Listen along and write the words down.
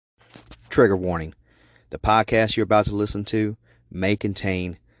Trigger warning. The podcast you're about to listen to may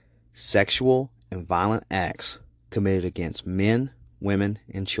contain sexual and violent acts committed against men, women,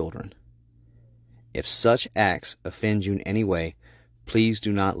 and children. If such acts offend you in any way, please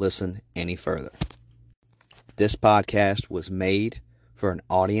do not listen any further. This podcast was made for an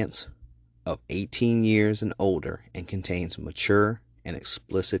audience of 18 years and older and contains mature and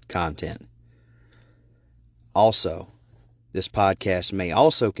explicit content. Also, this podcast may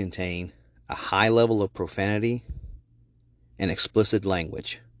also contain a high level of profanity and explicit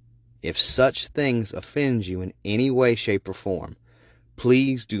language. If such things offend you in any way, shape, or form,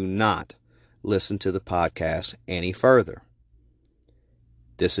 please do not listen to the podcast any further.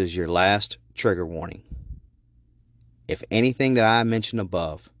 This is your last trigger warning. If anything that I mentioned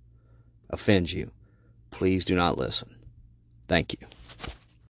above offends you, please do not listen. Thank you.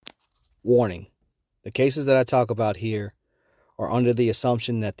 Warning. The cases that I talk about here are under the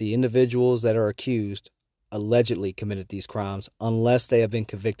assumption that the individuals that are accused allegedly committed these crimes unless they have been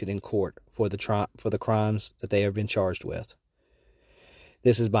convicted in court for the crimes that they have been charged with.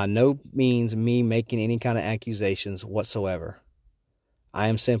 This is by no means me making any kind of accusations whatsoever. I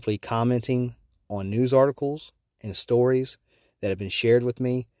am simply commenting on news articles and stories that have been shared with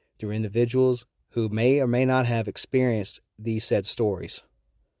me through individuals who may or may not have experienced these said stories.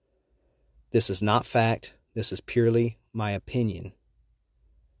 This is not fact. This is purely my opinion,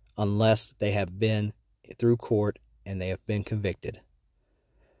 unless they have been through court and they have been convicted.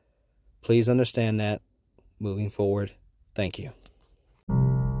 Please understand that moving forward. Thank you.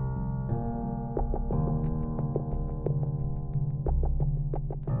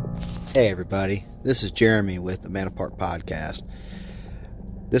 Hey everybody, this is Jeremy with the Man Apart Podcast.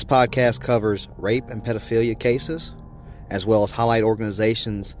 This podcast covers rape and pedophilia cases, as well as highlight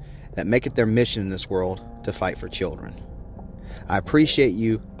organizations that make it their mission in this world to fight for children. I appreciate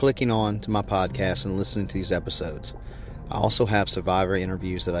you clicking on to my podcast and listening to these episodes. I also have survivor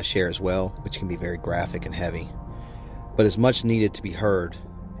interviews that I share as well, which can be very graphic and heavy, but is much needed to be heard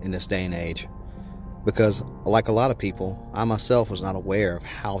in this day and age, because like a lot of people, I myself was not aware of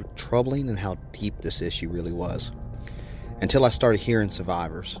how troubling and how deep this issue really was until I started hearing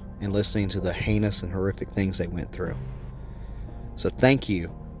survivors and listening to the heinous and horrific things they went through. So thank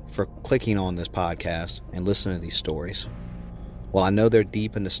you for clicking on this podcast and listening to these stories. While I know they're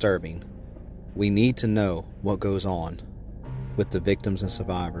deep and disturbing, we need to know what goes on with the victims and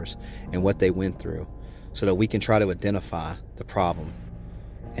survivors and what they went through so that we can try to identify the problem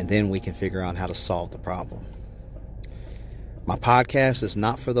and then we can figure out how to solve the problem. My podcast is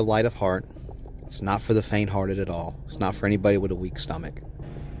not for the light of heart. It's not for the faint-hearted at all. It's not for anybody with a weak stomach.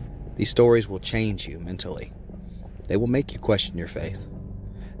 These stories will change you mentally. They will make you question your faith.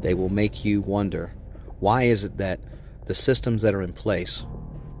 They will make you wonder, why is it that the systems that are in place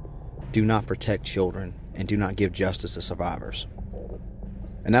do not protect children and do not give justice to survivors?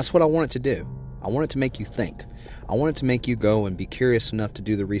 And that's what I want it to do. I want it to make you think. I want it to make you go and be curious enough to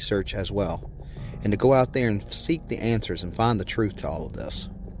do the research as well, and to go out there and seek the answers and find the truth to all of this.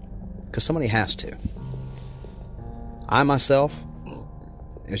 Because somebody has to. I myself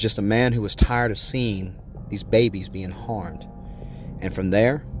was just a man who was tired of seeing these babies being harmed. And from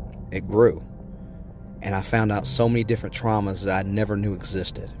there, it grew. And I found out so many different traumas that I never knew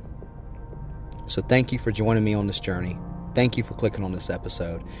existed. So thank you for joining me on this journey. Thank you for clicking on this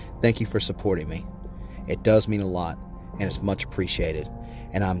episode. Thank you for supporting me. It does mean a lot, and it's much appreciated.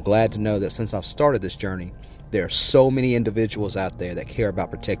 And I'm glad to know that since I've started this journey, there are so many individuals out there that care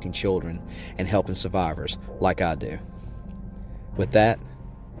about protecting children and helping survivors like I do. With that,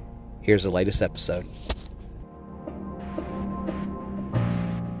 here's the latest episode.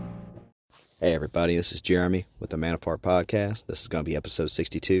 Hey everybody, this is Jeremy with the Man Apart Podcast. This is going to be episode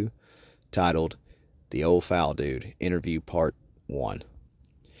 62, titled The Old Foul Dude, Interview Part 1.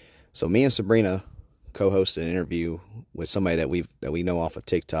 So me and Sabrina co-hosted an interview with somebody that we know off of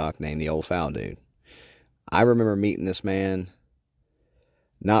TikTok named The Old Foul Dude. I remember meeting this man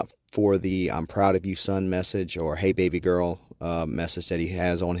not for the I'm proud of you son message or hey baby girl message that he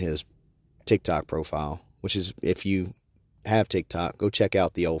has on his TikTok profile, which is, if you have TikTok, go check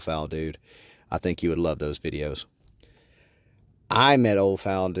out The Old Foul Dude. I think you would love those videos. I met Old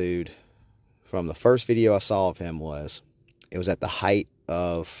Foul Dude from the first video I saw of him it was at the height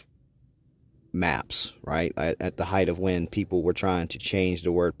of MAPS, right? At the height of when people were trying to change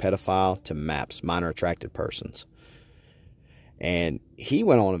the word pedophile to MAPS, minor attracted persons. And he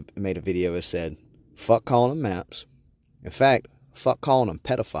went on and made a video that said, fuck calling them MAPS. In fact, fuck calling them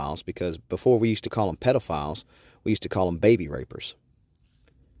pedophiles, because before we used to call them pedophiles, we used to call them baby rapers.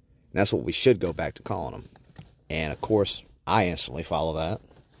 And that's what we should go back to calling them. And of course, I instantly follow that.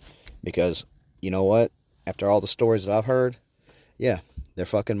 Because, you know what? After all the stories that I've heard, yeah, they're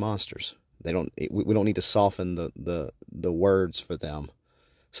fucking monsters. We don't need to soften the words for them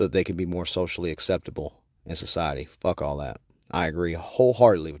so that they can be more socially acceptable in society. Fuck all that. I agree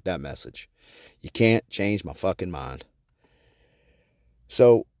wholeheartedly with that message. You can't change my fucking mind.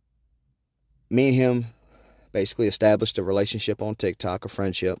 So, me and him basically established a relationship on TikTok, a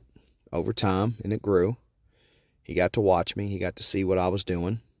friendship, over time, and it grew. He got to watch me. He got to see what I was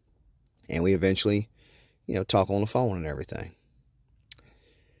doing. And we eventually, talk on the phone and everything.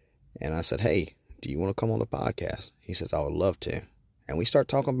 And I said, hey, do you want to come on the podcast? He says, I would love to. And we start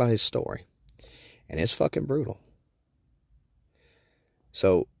talking about his story. And it's fucking brutal.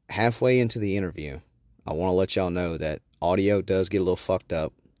 So halfway into the interview, I want to let y'all know that audio does get a little fucked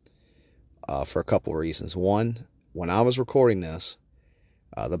up for a couple of reasons. One, when I was recording this,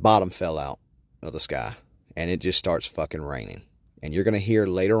 the bottom fell out of the sky. And it just starts fucking raining. And you're going to hear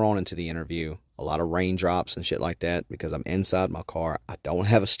later on into the interview a lot of raindrops and shit like that because I'm inside my car. I don't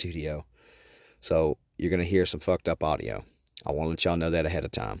have a studio. So you're going to hear some fucked up audio. I want to let y'all know that ahead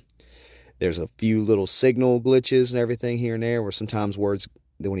of time. There's a few little signal glitches and everything here and there where sometimes words,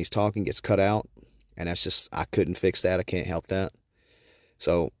 when he's talking, gets cut out. And that's just, I couldn't fix that. I can't help that.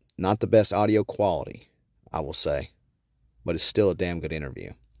 So not the best audio quality, I will say. But it's still a damn good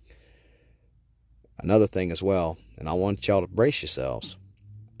interview. Another thing as well, and I want y'all to brace yourselves.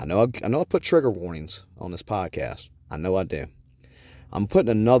 I know I put trigger warnings on this podcast. I know I do. I'm putting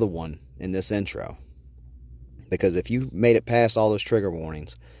another one in this intro. Because if you made it past all those trigger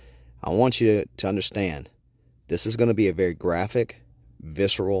warnings, I want you to understand this is going to be a very graphic,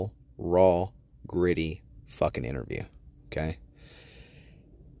 visceral, raw, gritty fucking interview. Okay?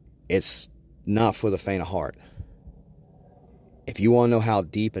 It's not for the faint of heart. If you want to know how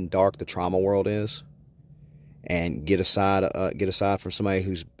deep and dark the trauma world is, and get aside from somebody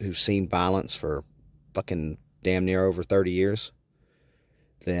who's seen violence for fucking damn near over 30 years,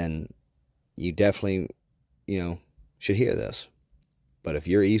 then you definitely, should hear this. But if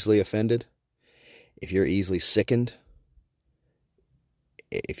you're easily offended, if you're easily sickened,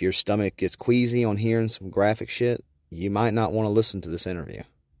 if your stomach gets queasy on hearing some graphic shit, you might not want to listen to this interview.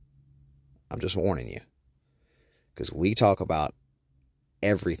 I'm just warning you. Because we talk about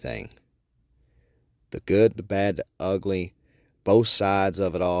everything. The good, the bad, the ugly, both sides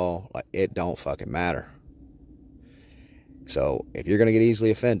of it all. Like, it don't fucking matter. So if you're going to get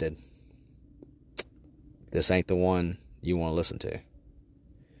easily offended, this ain't the one you want to listen to.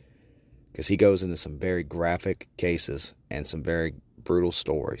 Because he goes into some very graphic cases and some very brutal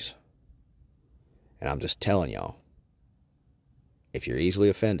stories. And I'm just telling y'all, if you're easily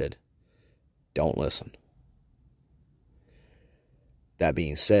offended, don't listen. That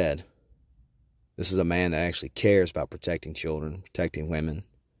being said, this is a man that actually cares about protecting children, protecting women,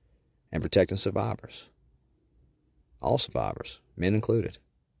 and protecting survivors. All survivors, men included.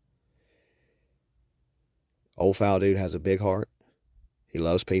 Old foul dude has a big heart. He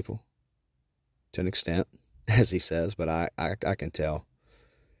loves people to an extent, as he says, but I can tell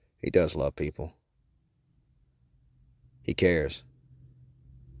he does love people. He cares.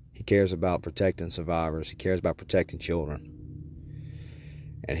 He cares about protecting survivors. He cares about protecting children.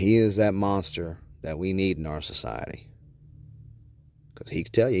 And he is that monster that we need in our society. Because he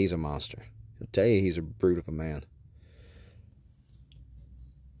can tell you he's a monster. He'll tell you he's a brute of a man.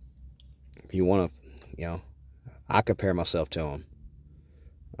 If you want to, I compare myself to him.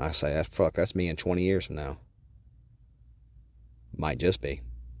 I say, that's me in 20 years from now. Might just be.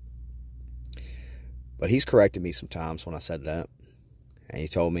 But he's corrected me sometimes when I said that. And he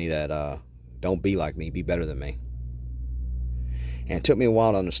told me that, don't be like me, be better than me. And it took me a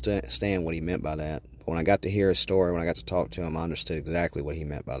while to understand what he meant by that. But when I got to hear his story, when I got to talk to him, I understood exactly what he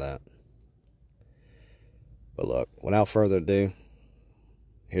meant by that. But look, without further ado,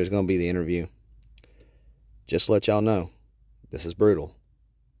 here's going to be the interview. Just to let y'all know, this is brutal.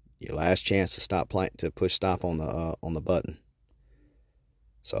 Your last chance to push stop on the button.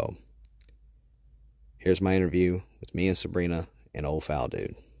 So, here's my interview with me and Sabrina and Old Foul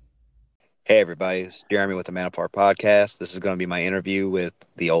Dude. Hey everybody, this is Jeremy with the Man Apart Podcast. This is going to be my interview with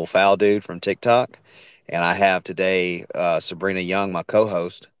the Old Foul Dude from TikTok. And I have today Sabrina Young, my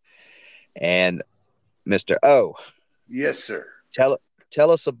co-host, and Mr. O. Yes, sir.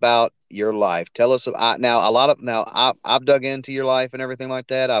 Tell us about your life. Tell us I've dug into your life and everything like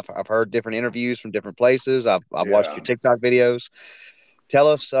that. I've heard different interviews from different places. I've watched your TikTok videos. Tell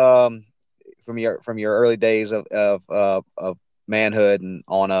us from your early days of manhood and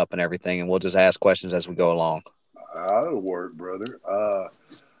on up and everything, and we'll just ask questions as we go along. That'll work, brother.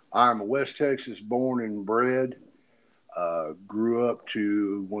 I'm a West Texas born and bred. Grew up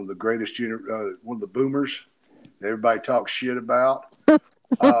to one of the greatest, one of the boomers that everybody talks shit about.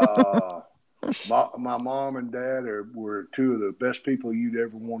 Uh, my mom and dad were two of the best people you'd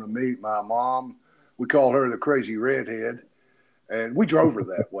ever want to meet. My mom, we called her the crazy redhead, and we drove her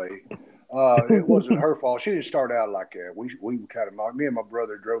that way. It wasn't her fault. She didn't start out like that. We kind of, me and my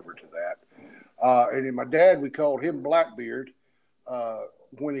brother drove her to that. And then my dad, we called him Blackbeard. Uh,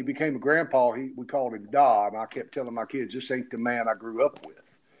 when he became a grandpa, we called him Da, and I kept telling my kids, "This ain't the man I grew up with.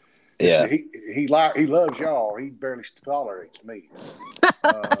 This Yeah. is he loves y'all. He barely tolerates me."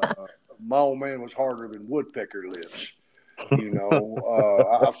 Uh, my old man was harder than woodpecker lips.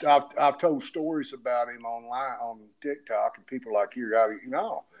 I've told stories about him online on TikTok, and people like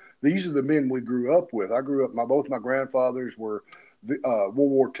these are the men we grew up with. I grew up. Both my grandfathers were World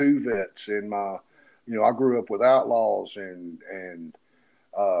War II vets, and I grew up with outlaws and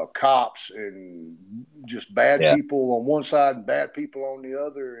cops and just bad Yeah. people on one side and bad people on the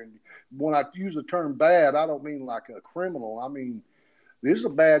other. And when I use the term bad, I don't mean like a criminal. I mean these are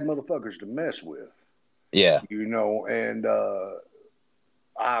bad motherfuckers to mess with. Yeah. And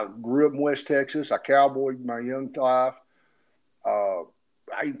I grew up in West Texas. I cowboyed my young life. Uh,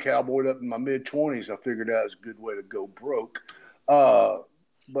 I even cowboyed up in my mid 20s. I figured out it's a good way to go broke. Uh,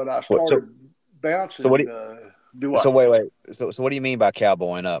 but I What? So started so what? bouncing. Do Do so what? wait. So what do you mean by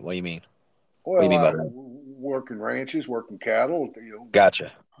cowboying up? What do you mean? What do you Well, mean by I that? working ranches, working cattle.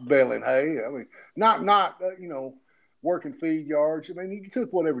 Gotcha. Baling hay. I mean, not working feed yards. I mean, you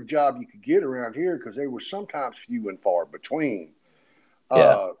took whatever job you could get around here because they were sometimes few and far between. Yeah.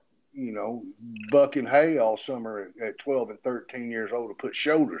 uh, bucking hay all summer at 12 and 13 years old to put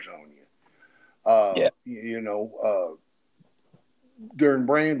shoulders on you. Yeah. During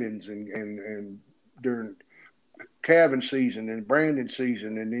Brandon's and during calving season and Brandon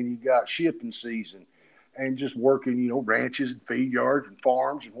season, and then you got shipping season, and just working, ranches and feed yards and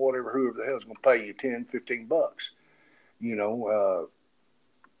farms and whatever, whoever the hell's going to pay you 10, $15. You know,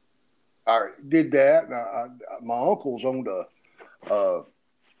 I did that. And my uncles owned a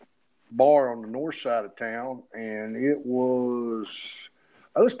bar on the north side of town, and it was.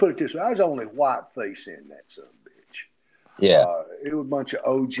 Let's put it this way: I was the only white face in that son of a bitch. Yeah. It was a bunch of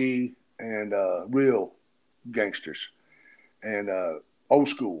OG and real gangsters and old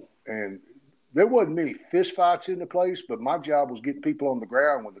school, and there wasn't many fist fights in the place. But my job was getting people on the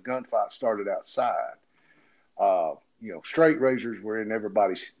ground when the gunfight started outside. Straight razors were in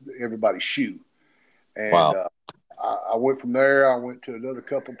everybody's shoe, and Wow. I went from there. I went to another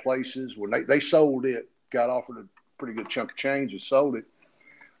couple places when they sold it, got offered a pretty good chunk of change and sold it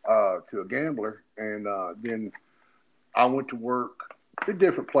to a gambler. And then I went to work at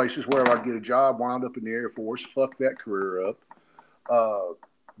different places where I'd get a job, wound up in the Air Force, fucked that career up. Uh,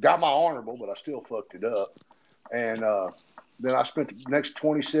 got my honorable, but I still fucked it up. And then I spent the next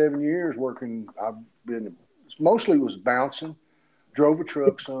 27 years working. I've been mostly was bouncing, drove a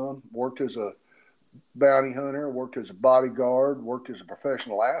truck some, worked as a bounty hunter, worked as a bodyguard, worked as a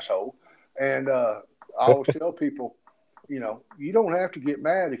professional asshole. And I always tell people, you don't have to get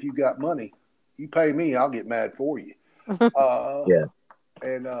mad if you got money. You pay me, I'll get mad for you. Uh, Yeah.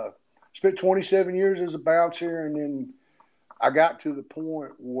 and spent 27 years as a bouncer, and then I got to the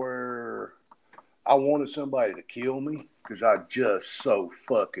point where I wanted somebody to kill me because I just so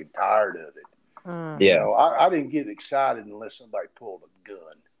fucking tired of it. Yeah. I didn't get excited unless somebody pulled a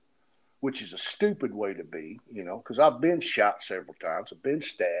gun, which is a stupid way to be, because I've been shot several times. I've been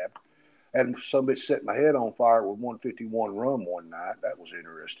stabbed. And somebody set my head on fire with 151 rum one night. That was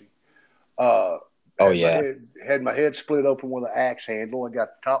interesting. Uh, Oh had my yeah. head split open with an axe handle. I got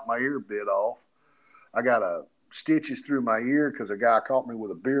the top of my ear bit off. I got stitches through my ear because a guy caught me with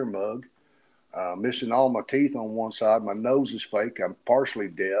a beer mug. Missing all my teeth on one side. My nose is fake. I'm partially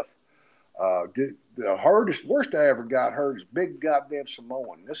deaf. The worst I ever got hurt is big goddamn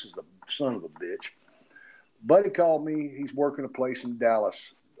Samoan. This is the son of a bitch. Buddy called me. He's working a place in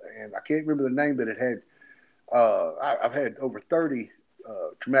Dallas, and I can't remember the name, but it had. I've had over 30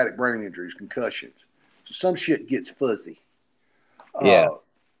 traumatic brain injuries, concussions. So some shit gets fuzzy. Yeah. Uh,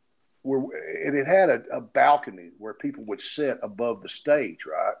 and it had a balcony where people would sit above the stage,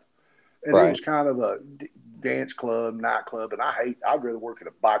 right? And it Right. was kind of a dance club, nightclub, and I'd rather work at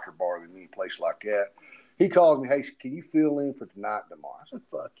a biker bar than any place like that. He called me, hey, can you fill in for tonight and tomorrow? I said,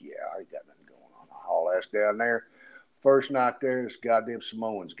 fuck yeah, I ain't got nothing going on. I haul ass down there. First night there, this goddamn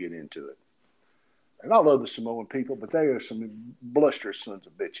Samoans get into it. And I love the Samoan people, but they are some blusterous sons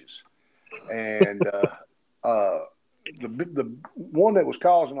of bitches. And uh, the one that was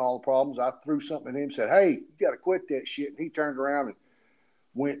causing all the problems, I threw something at him and said, hey, you got to quit that shit. And he turned around and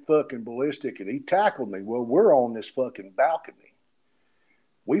went fucking ballistic, and he tackled me. Well, we're on this fucking balcony.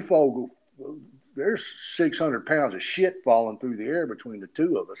 There's 600 pounds of shit falling through the air between the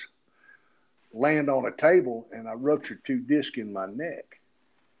two of us. Land on a table, and I ruptured 2 discs in my neck.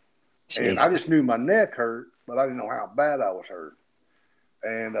 And I just knew my neck hurt, but I didn't know how bad I was hurt.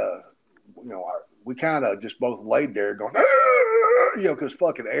 And, we kind of just both laid there going, because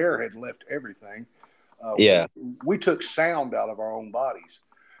fucking air had left everything. We took sound out of our own bodies.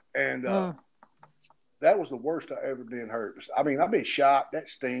 And that was the worst I ever been hurt. I mean, I've been shot. That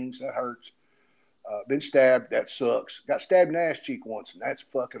stings. That hurts. Been stabbed. That sucks. Got stabbed in the ass cheek once, and that's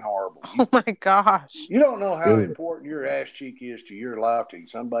fucking horrible. Oh my gosh! You don't know how important your ass cheek is to your life till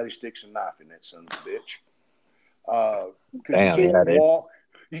somebody sticks a knife in that son of a bitch. Because you can't walk.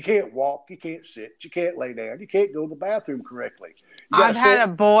 You can't walk. You can't sit. You can't lay down. You can't go to the bathroom correctly. I've had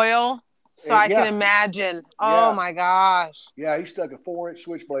a boil, so I can imagine. Oh my gosh! Yeah, he stuck a 4-inch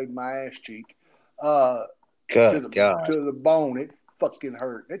switchblade in my ass cheek. God. To the bone. It fucking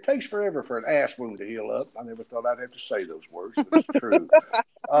hurt. It takes forever for an ass wound to heal up. I never thought I'd have to say those words, but it's true.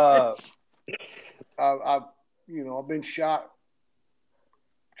 I've been shot.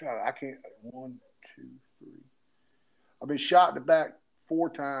 I can't. 1, 2, 3. I've been shot in the back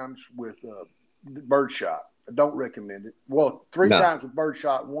 4 times with birdshot. I don't recommend it. Well, 3 times with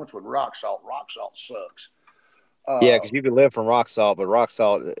birdshot, and once with rock salt. Rock salt sucks. Because you can live from rock salt, but rock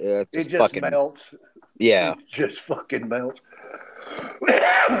salt it just melts. Yeah, it just fucking melts.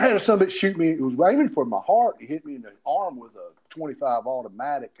 I had somebody shoot me. It was aiming for my heart. He hit me in the arm with a 25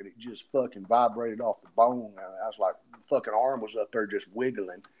 automatic, and it just fucking vibrated off the bone. And I was like, the fucking arm was up there just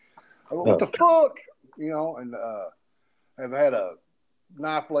wiggling. I went, what the fuck? And I've had a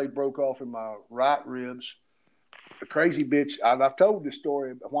knife blade broke off in my right ribs. The crazy bitch. I've told this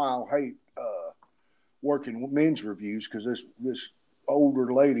story a while. I hate working men's reviews because this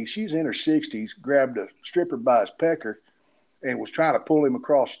older lady, she's in her 60s, grabbed a stripper by his pecker and was trying to pull him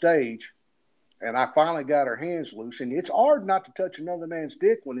across stage. And I finally got her hands loose. And it's hard not to touch another man's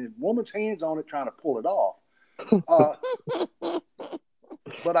dick when a woman's hands on it trying to pull it off.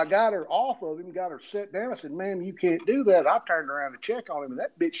 But I got her off of him, got her set down. I said, ma'am, you can't do that. I turned around to check on him, and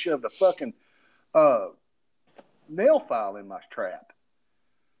that bitch shoved a fucking nail file in my trap.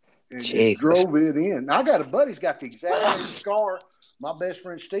 And just drove it in. I got a buddy's got the exact same scar. My best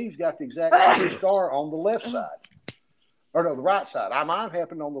friend Steve's got the exact same scar on the left side. Or no, the right side. Mine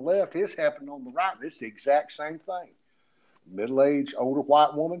happened on the left. His happened on the right. It's the exact same thing. Middle-aged, older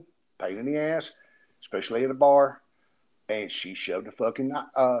white woman, pain in the ass, especially at a bar. And she shoved a fucking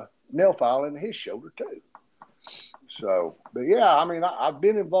nail file in his shoulder, too. So, but yeah, I mean, I've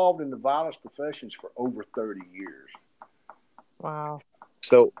been involved in the violence professions for over 30 years. Wow.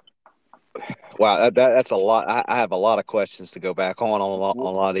 So, that's a lot. I have a lot of questions to go back on a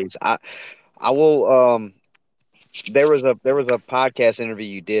lot of these. I will. There was a podcast interview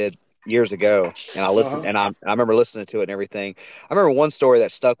you did years ago, and I listened, and I remember listening to it and everything. I remember one story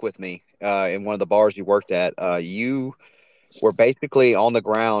that stuck with me in one of the bars you worked at. You were basically on the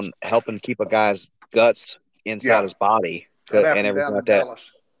ground helping keep a guy's guts inside his body and everything like that.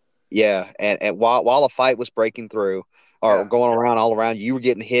 Dallas. Yeah, and while a fight was breaking through or going around all around, you were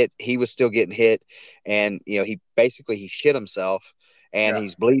getting hit. He was still getting hit, and he shit himself, and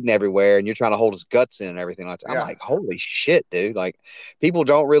he's bleeding everywhere, and you're trying to hold his guts in and everything like that. I'm like, holy shit, dude! Like, people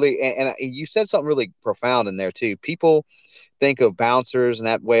don't really, and you said something really profound in there too. People think of bouncers and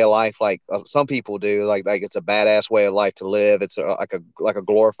that way of life like some people do, like it's a badass way of life to live. It's like a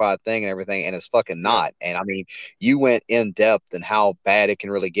glorified thing and everything, and it's fucking not. And I mean, you went in depth and how bad it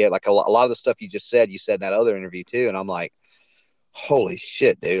can really get. Like a lot of the stuff you said in that other interview too, and I'm like, holy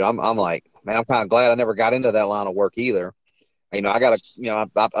shit, dude. I'm like, man, I'm kind of glad I never got into that line of work either. I got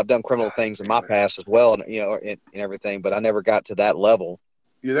I've done criminal things in my past as well, and everything, but I never got to that level.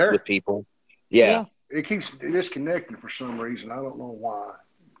 You there with people? Yeah. It keeps disconnecting for some reason. I don't know why.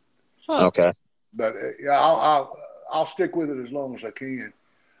 Okay. But I'll stick with it as long as I can.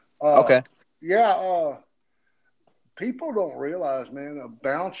 Okay. Yeah. People don't realize, man, a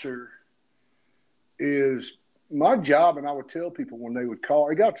bouncer is my job, and I would tell people when they would call.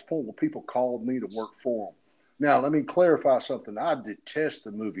 It got to the point where people called me to work for them. Now, let me clarify something. I detest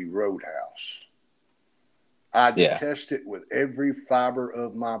the movie Roadhouse. I detest it with every fiber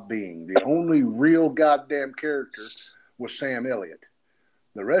of my being. The only real goddamn character was Sam Elliott.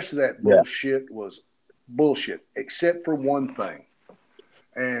 The rest of that bullshit was bullshit, except for one thing.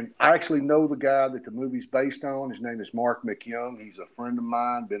 And I actually know the guy that the movie's based on. His name is Mark McYoung. He's a friend of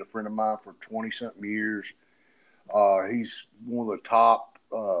mine, been a friend of mine for 20-something years. He's one of the top.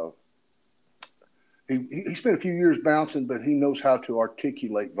 he spent a few years bouncing, but he knows how to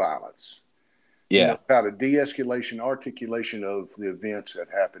articulate violence. Yeah. He knows how to de-escalation, articulation of the events that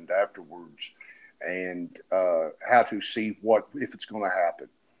happened afterwards, and how to see what if it's going to happen.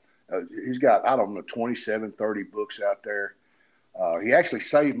 He's got, I don't know, 27, 30 books out there. He actually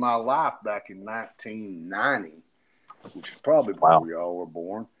saved my life back in 1990, which is probably before y'all were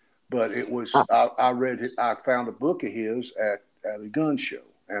born. But it was, I read it, I found a book of his at a gun show,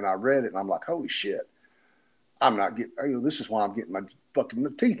 and I read it, and I'm like, holy shit, I'm not getting, this is why I'm getting my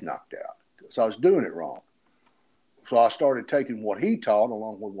fucking teeth knocked out, because I was doing it wrong. So I started taking what he taught,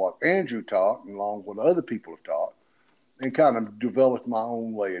 along with what Andrew taught, and along with what other people have taught, and kind of developed my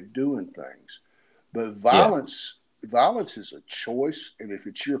own way of doing things. But violence is a choice, and if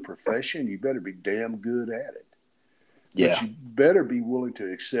it's your profession, you better be damn good at it. Yeah. But you better be willing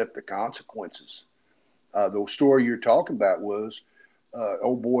to accept the consequences. The story you're talking about was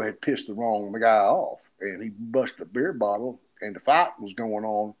old boy had pissed the wrong guy off, and he busted a beer bottle, and the fight was going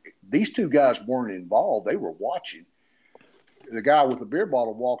on. These two guys weren't involved. They were watching. The guy with the beer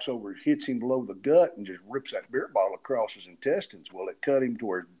bottle walks over, hits him below the gut, and just rips that beer bottle across his intestines. Well, it cut him to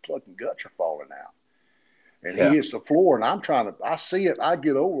where his fucking guts are falling out. And he hits the floor, and I see it. I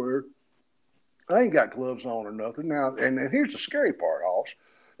get over there. I ain't got gloves on or nothing. Now, and here's the scary part, Hoss.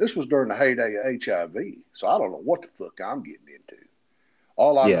 This was during the heyday of HIV, so I don't know what the fuck I'm getting into.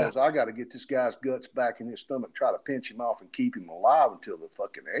 All I know is I got to get this guy's guts back in his stomach, try to pinch him off and keep him alive until the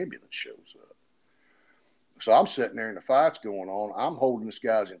fucking ambulance shows up. So I'm sitting there and the fight's going on. I'm holding this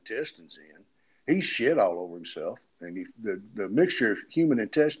guy's intestines in. He's shit all over himself. And the mixture of human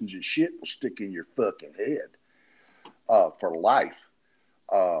intestines and shit will stick in your fucking head for life.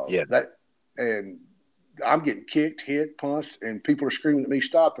 And I'm getting kicked, hit, punched, and people are screaming at me,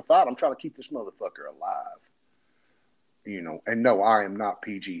 stop the fight. I'm trying to keep this motherfucker alive. You know, and no, I am not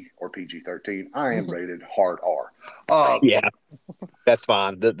PG or PG-13. I am rated hard R. Yeah, that's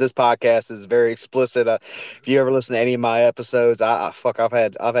fine. This podcast is very explicit. If you ever listen to any of my episodes, I've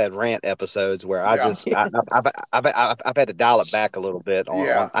had rant episodes where I've had to dial it back a little bit.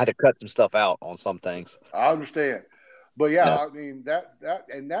 I had to cut some stuff out on some things. I understand, but I mean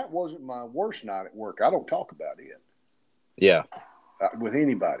that wasn't my worst night at work. I don't talk about it. Yeah, with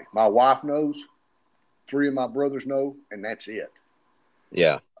anybody. My wife knows. 3 of my brothers know, and that's it.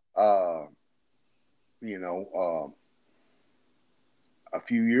 Yeah. A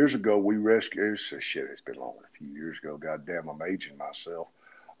few years ago, we rescued. It's been longer. A few years ago, goddamn, I'm aging myself.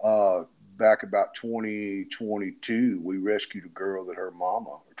 Back about 2022, we rescued a girl that her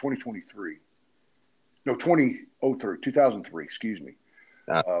mama, or 2023. No, 2003, excuse me.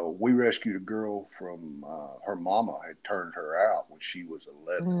 We rescued a girl from her mama had turned her out when she was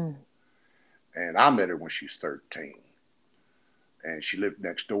 11. And I met her when she was 13. And she lived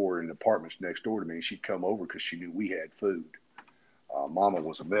next door in the apartments next door to me. And she'd come over because she knew we had food. Mama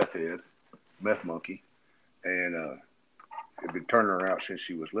was a meth monkey. And had been turning her out since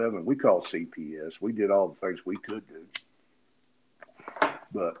she was 11. We called CPS. We did all the things we could do.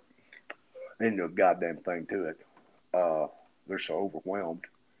 But they didn't do a goddamn thing to it. They're so overwhelmed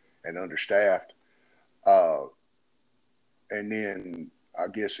and understaffed. And then I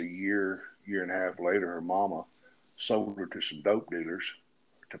guess a year and a half later, her mama sold her to some dope dealers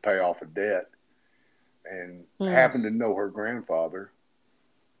to pay off a debt, and happened to know her grandfather.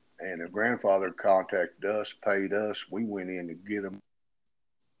 And her grandfather contacted us, paid us. We went in to get him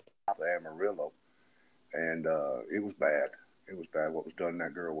out of Amarillo, and it was bad. It was bad. What was done to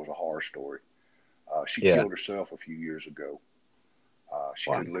that girl was a horror story. She killed herself a few years ago. She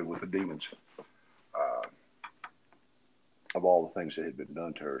couldn't live with the demons. Of all the things that had been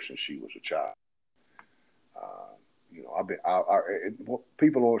done to her since she was a child. What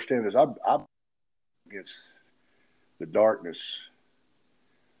people don't understand is I'm against the darkness.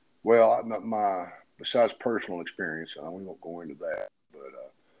 Well, besides personal experience, we won't go into that, but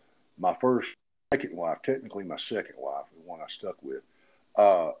my second wife, technically my second wife, the one I stuck with,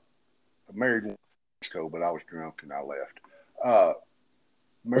 I married one in Mexico, but I was drunk and I left.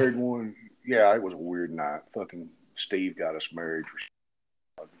 Married one, it was a weird night. Fucking Steve got us married.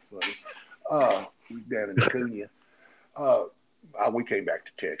 Funny. Down in Cunha. We came back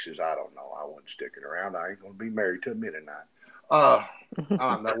to Texas. I don't know. I wasn't sticking around. I ain't going to be married till midnight.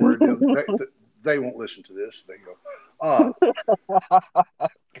 I'm not worried. They won't listen to this. They go,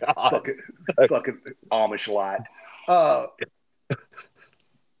 fucking Amish light.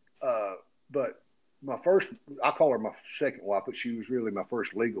 But my first, I call her my second wife, but she was really my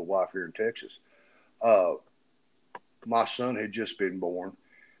first legal wife here in Texas. My son had just been born,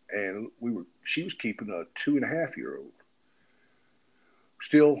 and she was keeping a 2.5-year-old.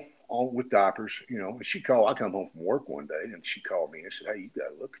 Still on with diapers, you know. And she called. I come home from work one day, and she called me and said, "Hey, you got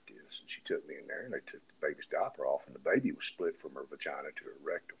to look at this." And she took me in there, and they took the baby's diaper off, and the baby was split from her vagina to her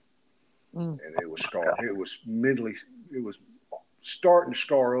rectum, and it was scar. It was mentally, it was starting to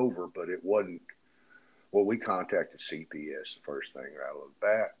scar over, but it wasn't. Well, we contacted CPS the first thing right out of the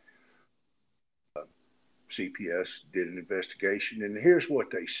bat. CPS did an investigation, and here's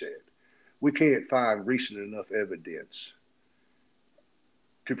what they said: we can't find recent enough evidence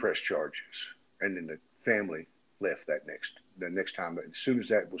to press charges. And then the family left the next time. As soon as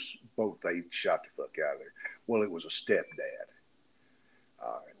that was both, they shot the fuck out of there. Well, it was a stepdad.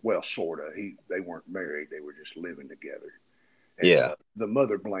 Well, sort of. They weren't married. They were just living together. And the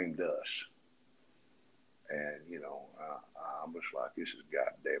mother blamed us. And, you know, I'm just like, this is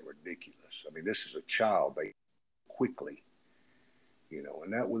goddamn ridiculous. I mean, this is a child they quickly, you know,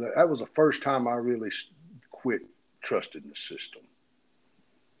 and that was the first time I really quit trusting the system.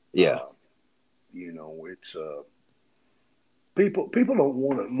 Yeah. You know, it's people don't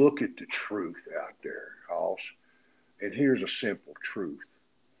want to look at the truth out there, Hoss. And here's a simple truth.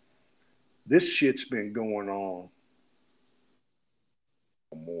 This shit's been going on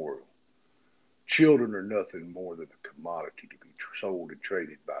memorial. Children are nothing more than a commodity to be sold and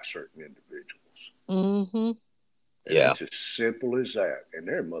traded by certain individuals. Mm-hmm. Yeah. It's as simple as that. And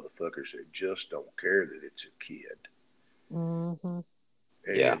there are motherfuckers that just don't care that it's a kid. Mm-hmm.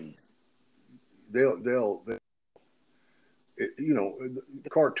 And they'll you know,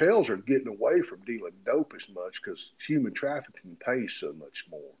 cartels are getting away from dealing dope as much because human trafficking pays so much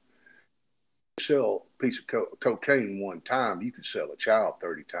more. You sell a piece of cocaine one time, you can sell a child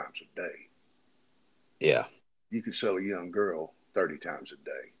 30 times a day. Yeah. You can sell a young girl 30 times a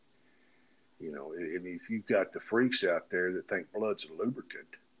day. You know, I mean, if you've got the freaks out there that think blood's a lubricant,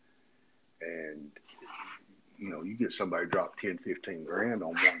 and you know, you get somebody drop 10, 15 grand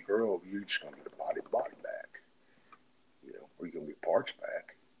on one girl, you're just going to get a body back. You know, or you're going to get parts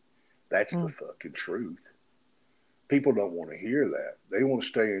back. That's the fucking truth. People don't want to hear that. They want to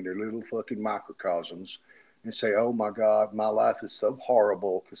stay in their little fucking microcosms and say, oh my God, my life is so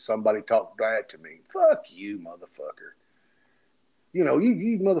horrible because somebody talked bad to me. Fuck you, motherfucker. You know,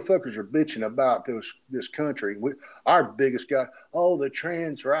 you motherfuckers are bitching about this country. Our biggest guy, oh, the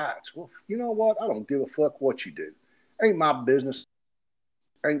trans rights. Well, you know what? I don't give a fuck what you do. Ain't my business.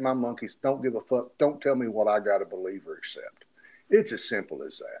 Ain't my monkeys. Don't give a fuck. Don't tell me what I got to believe or accept. It's as simple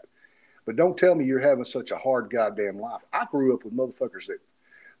as that. But don't tell me you're having such a hard goddamn life. I grew up with motherfuckers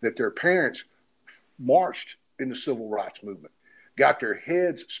that their parents marched in the civil rights movement, got their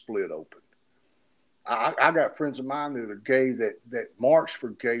heads split open. I got friends of mine that are gay that march for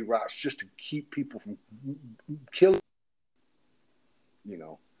gay rights just to keep people from killing. You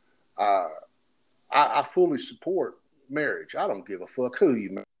know, I fully support marriage. I don't give a fuck who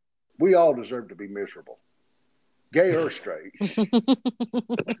you marry. We all deserve to be miserable, gay or straight.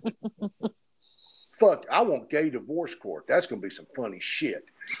 Fuck, I want gay divorce court. That's going to be some funny shit.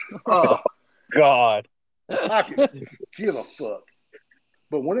 God. I could give a fuck.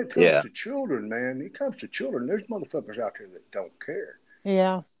 But when it comes to children, man, there's motherfuckers out there that don't care.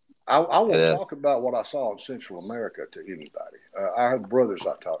 Yeah. I won't talk about what I saw in Central America to anybody. I have brothers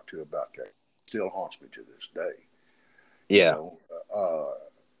I talk to about that. Still haunts me to this day. Yeah. You know,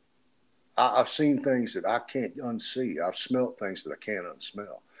 I've seen things that I can't unsee. I've smelt things that I can't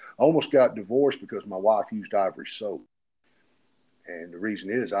unsmell. I almost got divorced because my wife used Ivory soap. And the reason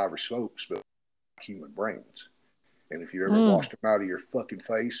is Ivory soap smells like human brains. And if you ever washed them out of your fucking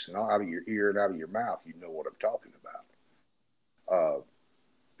face and out of your ear and out of your mouth, you know what I'm talking about.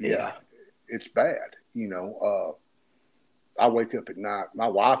 Yeah, it's bad. You know, I wake up at night. My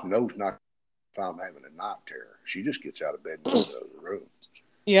wife knows not if I'm having a night terror. She just gets out of bed and goes to the other room.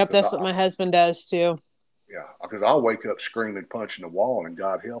 Yep, that's what my husband does too. Yeah, because I'll wake up screaming, punching the wall, and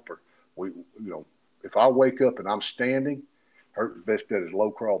God help her. If I wake up and I'm standing, her best bet is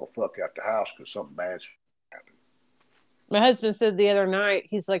low crawl the fuck out the house because something bad's happened. My husband said the other night,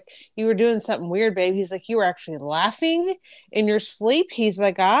 he's like, you were doing something weird, babe. He's like, you were actually laughing in your sleep. He's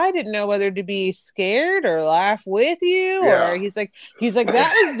like, I didn't know whether to be scared or laugh with you. Yeah. Or he's like,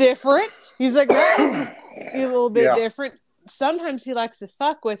 that was different. He's like, that was a little bit different. Sometimes he likes to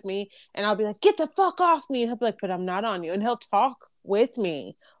fuck with me and I'll be like, get the fuck off me. And he'll be like, but I'm not on you. And he'll talk with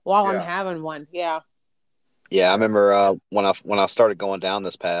me while I'm having one. Yeah. Yeah. I remember when I started going down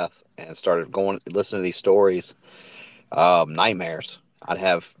this path and started listening to these stories, nightmares. I'd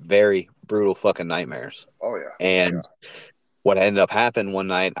have very brutal fucking nightmares. Oh yeah. And what ended up happening one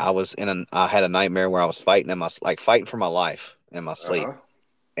night, I had a nightmare where I was fighting fighting for my life in my sleep.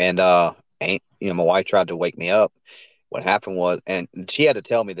 And my wife tried to wake me up what happened was, and she had to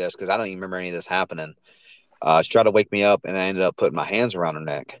tell me this because I don't even remember any of this happening. She tried to wake me up, and I ended up putting my hands around her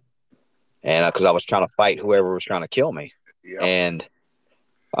neck, and because I was trying to fight whoever was trying to kill me, and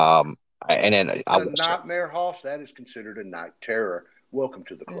then it's a nightmare, Hoss. That is considered a night terror. Welcome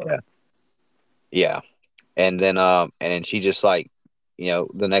to the club. Yeah. And then she just like,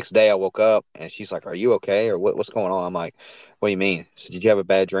 the next day I woke up and she's like, "Are you okay? Or what's going on?" I'm like, "What do you mean?" She said, "Did you have a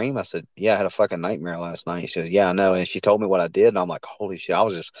bad dream?" I said, "Yeah, I had a fucking nightmare last night." She said, "Yeah, I know." And she told me what I did, and I'm like, "Holy shit!" I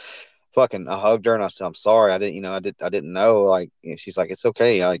was just fucking. I hugged her and I said, "I'm sorry. I didn't, I didn't know." Like, and she's like, "It's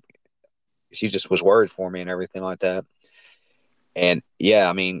okay." Like, she just was worried for me and everything like that. And yeah,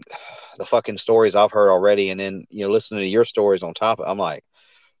 I mean, the fucking stories I've heard already, and then listening to your stories on top of it, I'm like,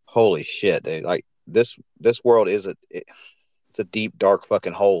 holy shit, dude! Like this world is it's a deep, dark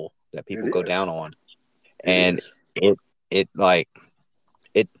fucking hole that people go down on, and it like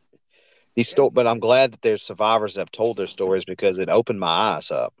it these stories. But I'm glad that there's survivors that have told their stories because it opened my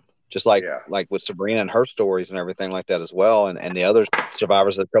eyes up, just like with Sabrina and her stories and everything like that as well, and the other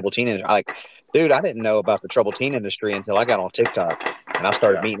survivors of the troubled teen industry. Like, dude, I didn't know about the troubled teen industry until I got on TikTok and I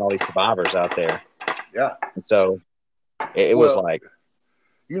started meeting all these survivors out there. Yeah, and so it was like,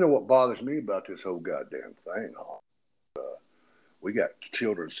 you know what bothers me about this whole goddamn thing? We got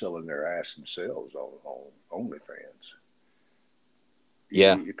children selling their ass themselves on OnlyFans.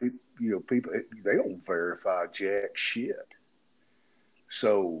 Yeah. People, they don't verify jack shit.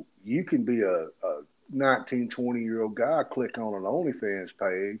 So you can be a 19, 20-year-old guy, click on an OnlyFans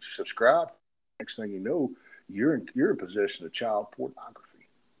page, subscribe. Next thing you know, you're in possession of child pornography.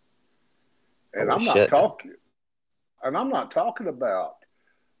 And I'm not talking about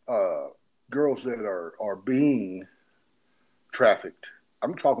girls that are being trafficked.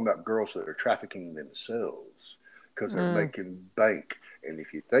 I'm talking about girls that are trafficking themselves because they're making bank. And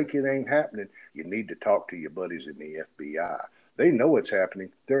if you think it ain't happening, you need to talk to your buddies in the FBI. They know it's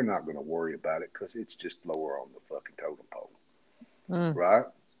happening. They're not going to worry about it because it's just lower on the fucking totem pole, right?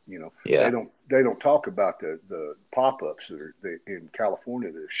 They don't talk about the pop-ups that are in California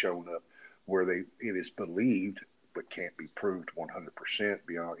that have shown up where it is believed but can't be proved 100%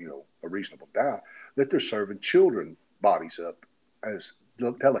 beyond a reasonable doubt that they're serving children bodies up as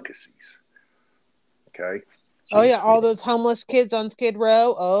delicacies. Okay. Oh yeah, all those homeless kids on Skid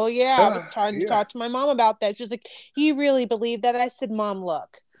Row. Oh yeah, I was trying to talk to my mom about that. She's like, "You really believe that?" I said, "Mom,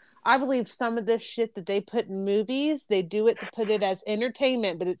 look, I believe some of this shit that they put in movies, they do it to put it as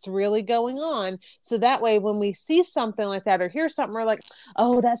entertainment, but it's really going on. So that way, when we see something like that or hear something, we're like,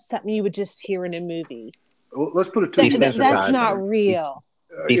 oh, that's something you would just hear in a movie. Well, let's put it to you. That's not real.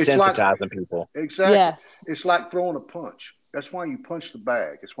 Desensitizing people. Exactly. Yes. It's like throwing a punch. That's why you punch the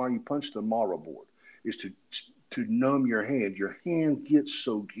bag. It's why you punch the marrow board. Is to numb your hand. Your hand gets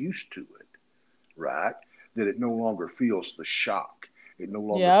so used to it, right, that it no longer feels the shock. It no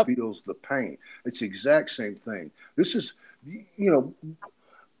longer feels the pain. It's the exact same thing. This is,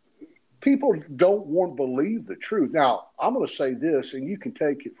 people don't want to believe the truth. Now, I'm going to say this, and you can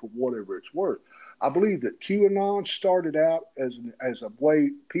take it for whatever it's worth. I believe that QAnon started out as a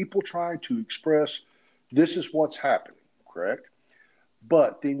way people trying to express this is what's happening, correct?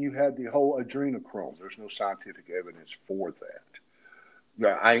 But then you had the whole adrenochrome. There's no scientific evidence for that.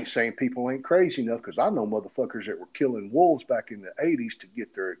 Now, I ain't saying people ain't crazy enough because I know motherfuckers that were killing wolves back in the 80s to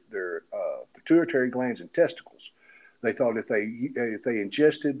get their pituitary glands and testicles. They thought if they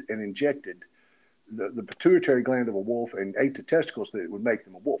ingested and injected the pituitary gland of a wolf and ate the testicles, that it would make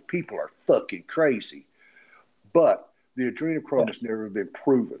them a wolf. People are fucking crazy. But the adrenochrome has never been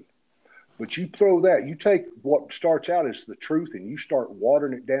proven. But you throw that, you take what starts out as the truth and you start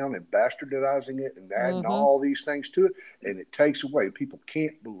watering it down and bastardizing it and adding all these things to it, and it takes away. People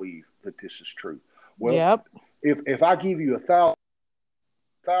can't believe that this is true. Well, if I give you 1,000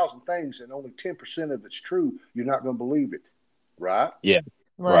 things and only 10% of it's true, you're not going to believe it, right? Yeah,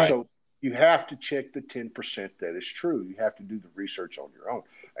 right. So you have to check the 10% that is true. You have to do the research on your own.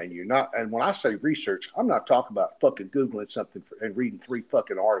 And you're not, and when I say research, I'm not talking about fucking Googling something and reading 3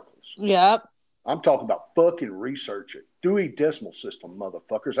 fucking articles. Yep. I'm talking about fucking research it. Dewey Decimal System,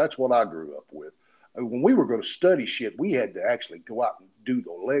 motherfuckers. That's what I grew up with. When we were going to study shit, we had to actually go out and do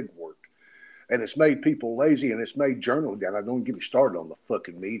the legwork. And it's made people lazy, and it's made journalists. And I don't get me started on the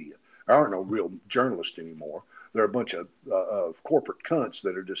fucking media. There aren't no real journalists anymore. They're a bunch of corporate cunts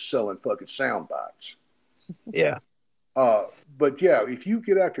that are just selling fucking sound bites. Yeah. But yeah, if you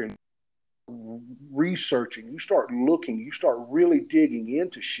get out there and researching, you start looking, you start really digging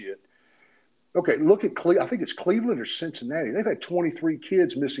into shit. Okay, look at I think it's Cleveland or Cincinnati. They've had 23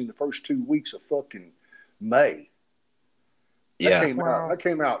 kids missing the first 2 weeks of fucking May. Yeah. That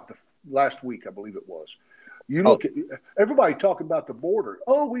came out last week, I believe it was. You look at everybody talking about the border.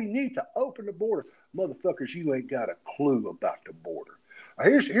 Oh, we need to open the border. Motherfuckers, you ain't got a clue about the border.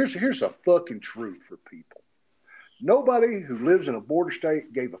 Here's a fucking truth for people. Nobody who lives in a border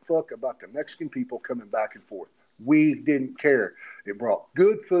state gave a fuck about the Mexican people coming back and forth. We didn't care. It brought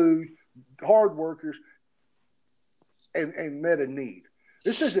good food, hard workers, and met a need.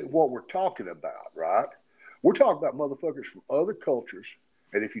 This isn't what we're talking about, right? We're talking about motherfuckers from other cultures.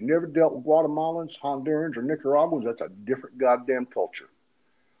 And if you never dealt with Guatemalans, Hondurans, or Nicaraguans, that's a different goddamn culture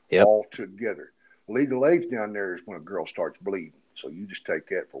altogether. Legal age down there is when a girl starts bleeding. So you just take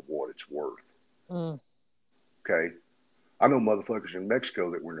that for what it's worth. Okay? I know motherfuckers in Mexico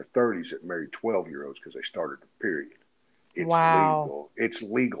that were in their 30s that married 12-year-olds because they started the period. It's legal. It's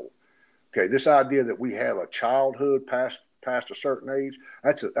legal. Okay, this idea that we have a childhood past a certain age,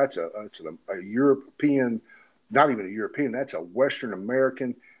 that's a European, not even a European, that's a Western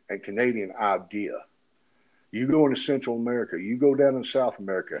American and Canadian idea. You go into Central America, you go down in South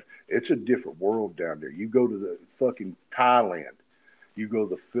America, it's a different world down there. You go to the fucking Thailand, you go to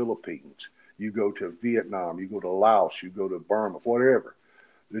the Philippines, you go to Vietnam, you go to Laos, you go to Burma, whatever.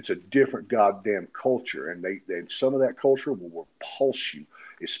 It's a different goddamn culture, and some of that culture will repulse you,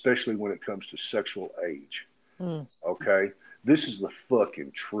 especially when it comes to sexual age. Okay? This is the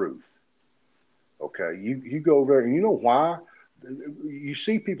fucking truth. Okay? You go over there, and you know why? You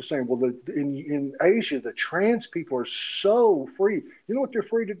see people saying, well, in Asia, the trans people are so free. You know what they're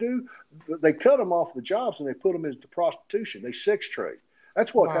free to do? They cut them off the jobs and they put them into prostitution. They sex trade.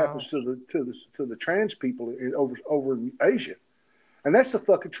 That's what happens to the trans people over in Asia. And that's the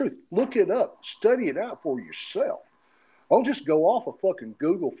fucking truth. Look it up. Study it out for yourself. Don't just go off of fucking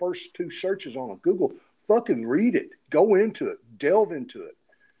Google, first 2 searches on a Google. Fucking read it. Go into it. Delve into it.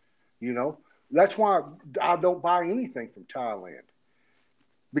 You know? That's why I don't buy anything from Thailand.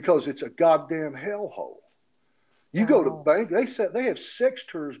 Because it's a goddamn hellhole. You go to bank, they have sex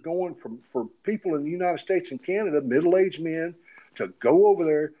tours going for people in the United States and Canada, middle-aged men, to go over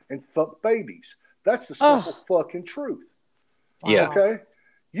there and fuck babies. That's the simple fucking truth. Yeah. Okay?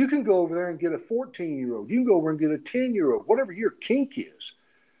 You can go over there and get a 14-year-old. You can go over and get a 10-year-old. Whatever your kink is,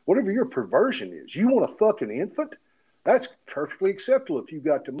 whatever your perversion is. You want to fuck an infant? That's perfectly acceptable if you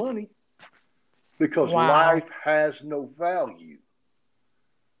got the money. Because life has no value.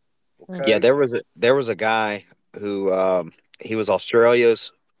 Okay? Yeah, there was a guy who he was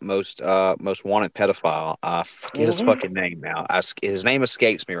Australia's most wanted pedophile. I forget his fucking name now. His name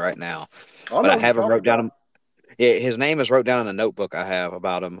escapes me right now. But I have him wrote down. Yeah, his name is wrote down in a notebook I have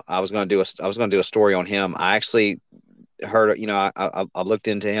about him. I was going to do a story on him. I actually heard, I looked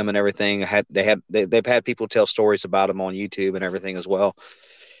into him and everything. They've had people tell stories about him on YouTube and everything as well.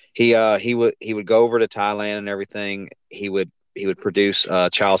 He would go over to Thailand and everything. He would produce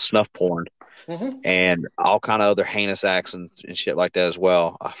child snuff porn and all kind of other heinous acts and shit like that as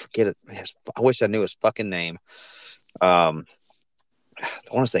well. I forget it. I wish I knew his fucking name. I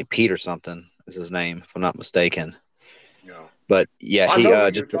want to say Pete or something is his name, if I'm not mistaken. Yeah. But yeah, I know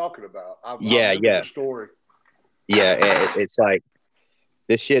what you're talking about. I've heard the story. Yeah, it's like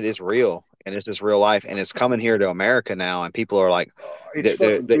this shit is real. And this is real life, and it's coming here to America now, and people are like, "It's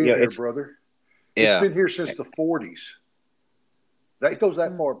fucking been here, brother. Yeah. It's been here since the 40s. That goes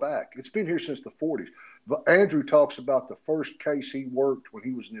that far back. It's been here since the 40s." But Andrew talks about the first case he worked when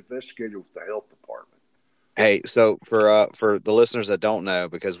he was an investigator with the health department. Hey, so for the listeners that don't know,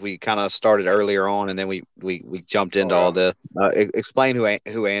 because we kind of started earlier on, and then we jumped into all this. Explain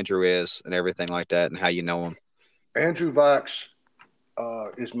who Andrew is and everything like that, and how you know him. Andrew Vax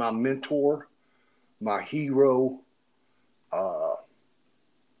is my mentor, my hero,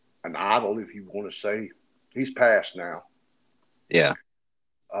 an idol, if you want to say. He's passed now. Yeah.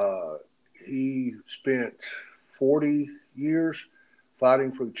 He spent 40 years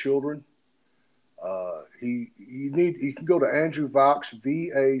fighting for the children. You can go to Andrew Vax,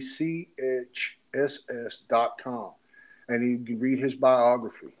 VACHSS.com, and you can read his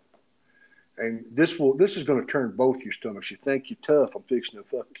biography. And this is going to turn both your stomachs. You think you're tough, I'm fixing to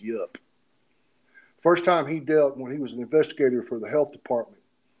fuck you up. First time he dealt, when he was an investigator for the health department,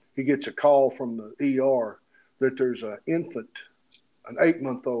 he gets a call from the ER that there's an infant, an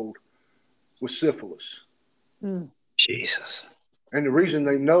 8-month-old, with syphilis. Jesus. And the reason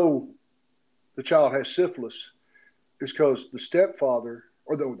they know the child has syphilis is because the stepfather,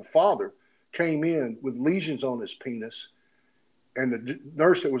 or the father, came in with lesions on his penis, and the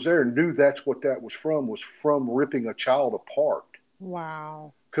nurse that was there knew that's what that was from ripping a child apart.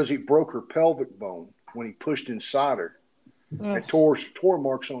 Wow. Because he broke her pelvic bone when he pushed inside her and tore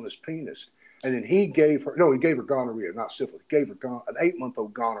marks on his penis. And then he gave her gonorrhea, not syphilis. He gave her an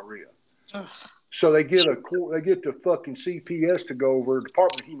 8-month-old gonorrhea. So they get the fucking CPS to go over,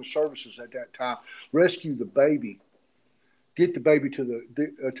 Department of Human Services at that time, rescue the baby, get the baby to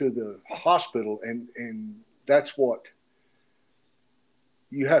the hospital, and that's what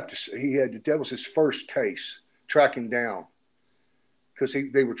you have to. That was his first case, tracking down, because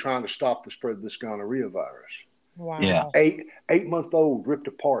they were trying to stop the spread of this gonorrhea virus. Wow. Yeah. 8-month-old, ripped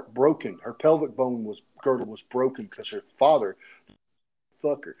apart, broken. Her pelvic girdle was broken because her father.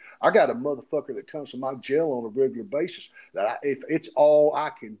 Fucker. I got a motherfucker that comes to my jail on a regular basis that if it's all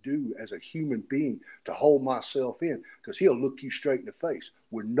I can do as a human being to hold myself in, because he'll look you straight in the face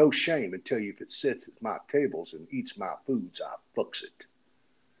with no shame and tell you if it sits at my tables and eats my foods, I fucks it.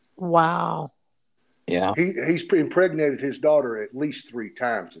 Wow. Yeah. He's impregnated his daughter at least 3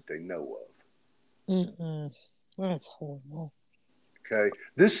 times that they know of. That's horrible. Okay.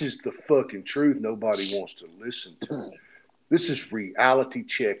 This is the fucking truth nobody wants to listen to. This is reality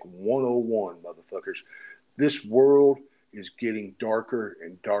check 101, motherfuckers. This world is getting darker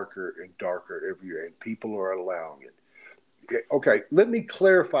and darker and darker every year, and people are allowing it. Okay, let me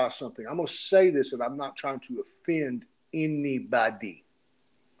clarify something. I'm going to say this, and I'm not trying to offend anybody.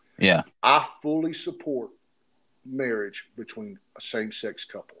 Yeah. I fully support marriage between same-sex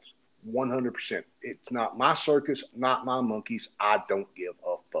couples, 100%. It's not my circus, not my monkeys. I don't give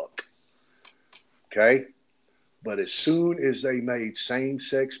a fuck. Okay? But as soon as they made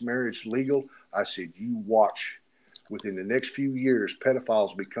same-sex marriage legal, I said, you watch. Within the next few years, pedophiles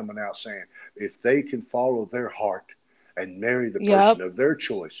will be coming out saying, if they can follow their heart and marry the person of their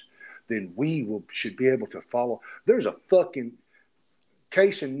choice, then should be able to follow. There's a fucking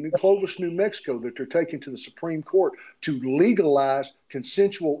case in Clovis, New Mexico that they're taking to the Supreme Court to legalize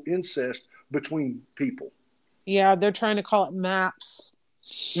consensual incest between people. Yeah, they're trying to call it MAPS.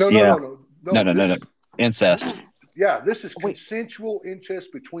 No. Incest. Yeah, this is consensual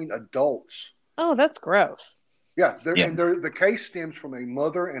incest between adults. Oh, that's gross. Yeah, the case stems from a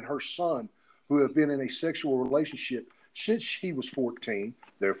mother and her son who have been in a sexual relationship since he was 14,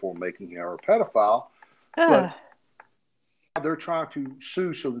 therefore making her a pedophile. But they're trying to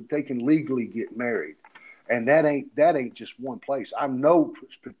sue so that they can legally get married. And that ain't just one place. I know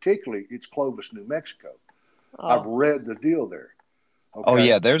particularly it's Clovis, New Mexico. I've read the deal there. Okay? Oh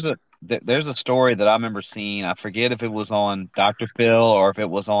yeah, there's a story that I remember seeing. I forget if it was on Dr. Phil or if it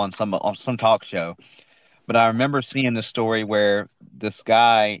was on some talk show, but I remember seeing the story where this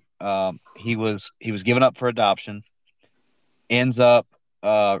guy he was given up for adoption, ends up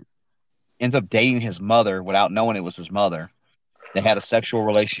dating his mother without knowing it was his mother. They had a sexual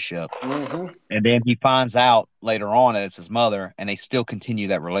relationship, and then he finds out later on that it's his mother, and they still continue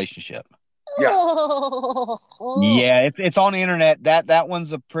that relationship. Yeah, it's on the internet. That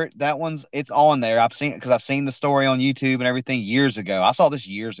one's it's on there. I've seen the story on YouTube and everything years ago. I saw this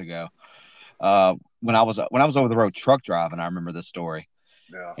years ago. When I was over the road truck driving, I remember this story.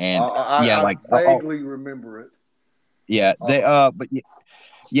 Yeah, and I vaguely remember it. Yeah,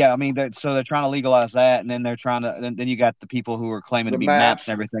 I mean, they're trying to legalize that, and then they're trying to. Then you got the people who are claiming to be MAPS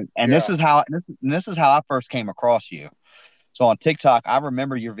and everything. And this is how I first came across you. So on TikTok, I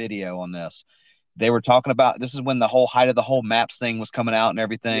remember your video on this. They were talking about this is when the whole height of the whole MAPS thing was coming out and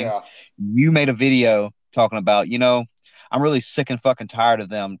everything. Yeah. You made a video talking about, I'm really sick and fucking tired of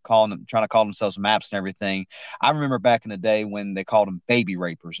them trying to call themselves MAPS and everything. I remember back in the day when they called them baby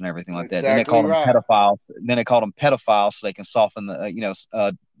rapers and everything like that. Exactly. Then they called them pedophiles. Then they called them pedophiles so they can soften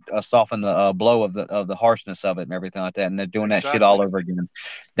the, soften the blow of the harshness of it and everything like that. And they're doing that shit all over again.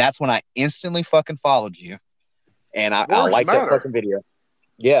 That's when I instantly fucking followed you. And I like that fucking video.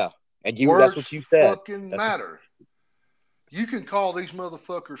 Yeah. And that's what you said. Matter. You can call these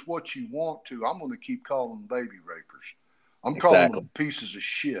motherfuckers what you want to. I'm going to keep calling them baby rapers. I'm calling them pieces of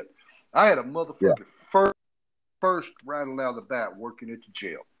shit. I had a motherfucker first right out of the bat working at the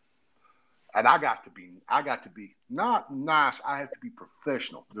jail. And I got to be not nice. I have to be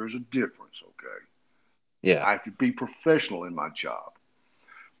professional. There's a difference, okay? Yeah. I have to be professional in my job.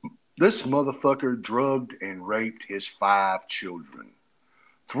 This motherfucker drugged and raped his 5 children,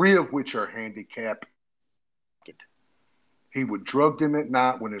 3 of which are handicapped. He would drug them at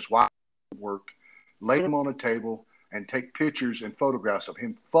night when his wife would work, lay them on a table, and take pictures and photographs of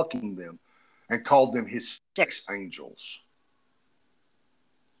him fucking them, and called them his sex angels.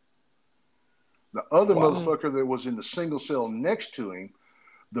 The other motherfucker that was in the single cell next to him,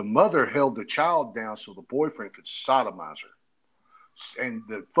 the mother held the child down so the boyfriend could sodomize her. And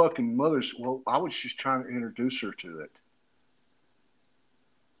the fucking mother's, I was just trying to introduce her to it.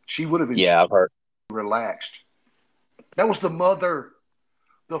 She would have been I've heard. Relaxed. That was the mother.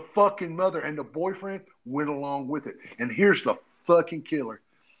 The fucking mother. And the boyfriend went along with it. And here's the fucking killer.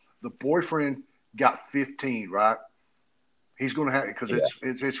 The boyfriend got 15, right? He's going to have, because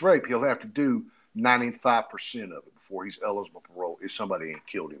it's rape, he'll have to do 95% of it before he's eligible for parole if somebody ain't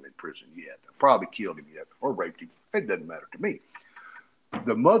killed him in prison yet. Probably killed him yet or raped him. It doesn't matter to me.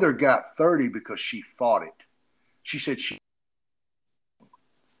 The mother got 30 because she fought it. She said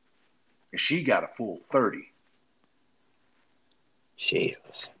she got a full 30.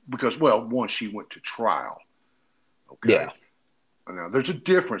 Jesus. Because, well, once she went to trial. Okay. Yeah. Now, there's a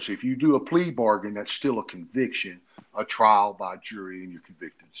difference. If you do a plea bargain, that's still a conviction, a trial by jury, and you're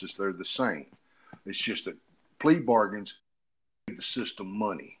convicted. It's just they're the same. It's just that plea bargains give the system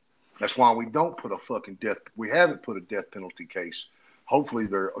money. That's why we don't put a fucking death. We haven't put a death penalty case. Hopefully,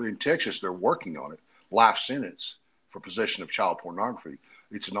 they're in Texas. They're working on it. Life sentence for possession of child pornography.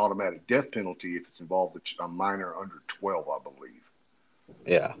 It's an automatic death penalty if it's involved a minor under 12, I believe.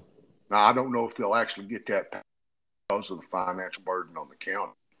 Yeah. Now, I don't know if they'll actually get that because of the financial burden on the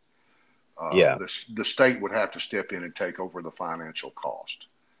county. The state would have to step in and take over the financial cost.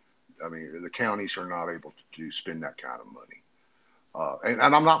 I mean, the counties are not able to spend that kind of money. And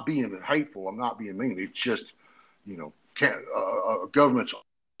I'm not being hateful. I'm not being mean. It's just, governments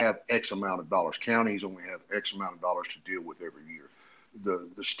have X amount of dollars. Counties only have X amount of dollars to deal with every year.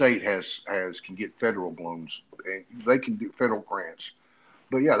 The state can get federal loans, and they can do federal grants.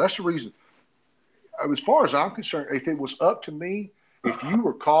 But yeah, that's the reason. As far as I'm concerned, if it was up to me, if you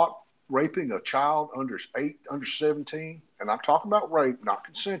were caught raping a child under 17, and I'm talking about rape, not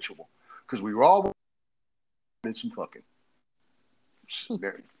consensual, because we were all did some fucking.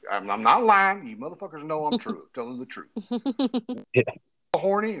 I'm not lying. You motherfuckers know I'm true. Telling the truth. Yeah.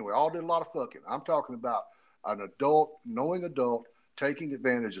 Horny, and we all did a lot of fucking. I'm talking about an knowing adult taking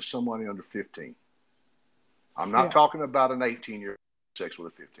advantage of somebody under 15. I'm not talking about an 18-year-old sex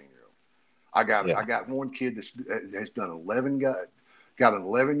with a 15-year-old. I got one kid that has done 11 got an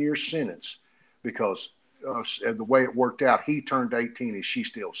 11-year sentence because the way it worked out, he turned 18 and she's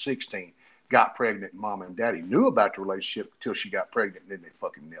still 16. Got pregnant. Mom and daddy knew about the relationship until she got pregnant, and then they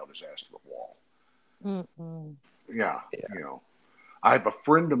fucking nailed his ass to the wall. Mm-mm. Yeah. I have a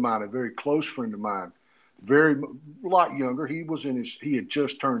friend of mine, a very close friend of mine, a lot younger. He had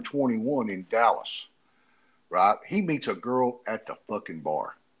just turned 21 in Dallas. Right? He meets a girl at the fucking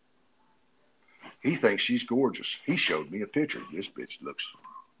bar. He thinks she's gorgeous. He showed me a picture. This bitch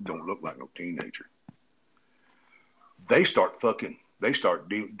don't look like no teenager. They start fucking. They start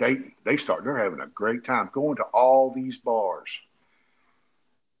dating. They're having a great time going to all these bars.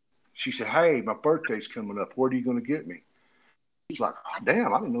 She said, "Hey, my birthday's coming up. What are you going to get me?" He's like, oh,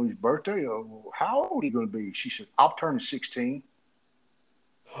 "Damn, I didn't know his birthday. How old are you going to be?" She said, "I'll turn 16.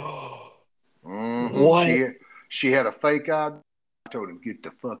 Mm-hmm. What? She had a fake ID. I told him, "Get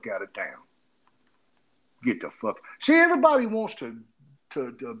the fuck out of town. Get the fuck." See, everybody wants to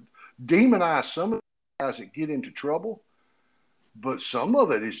demonize some of the guys that get into trouble, but some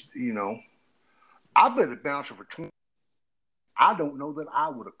of it is, I bet it bounced for 20. I don't know that I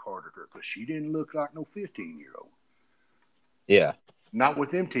would have carded her because she didn't look like no 15-year-old. Yeah. Not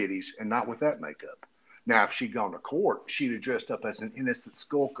with them titties and not with that makeup. Now, if she'd gone to court, she'd have dressed up as an innocent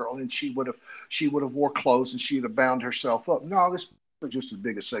schoolgirl, and she would have wore clothes and she'd have bound herself up. No, this was just as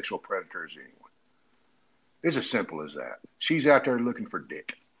big a sexual predator as anyone. It's as simple as that. She's out there looking for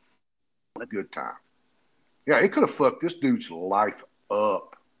dick. A good time. Yeah, it could have fucked this dude's life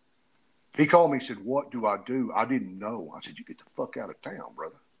up. He called me and said, "What do I do?" I didn't know. I said, "You get the fuck out of town,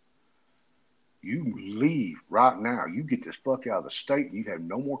 brother. You leave right now. You get this fuck out of the state and you have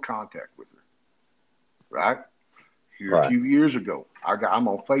no more contact with her." Right? Here a few years ago, I'm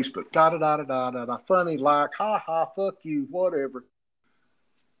on Facebook. Da-da-da-da-da-da. Funny, like, ha-ha, fuck you, whatever.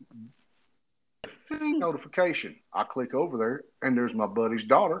 Notification. I click over there, and there's my buddy's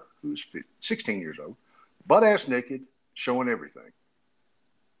daughter, who's 16 years old, butt-ass naked, showing everything.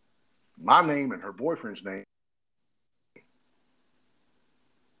 My name and her boyfriend's name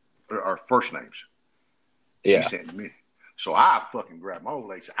are first names. Yeah. She sent me. So I fucking grabbed my old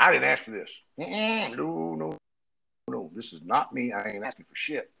lady and said, "I didn't ask for this. No. This is not me. I ain't asking for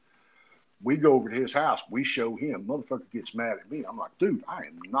shit." We go over to his house. We show him. Motherfucker gets mad at me. I'm like, "Dude, I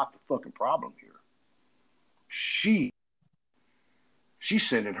am not the fucking problem here." She's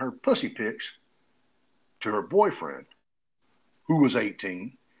sending her pussy pics to her boyfriend, who was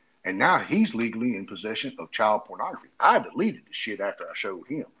 18, and now he's legally in possession of child pornography. I deleted the shit after I showed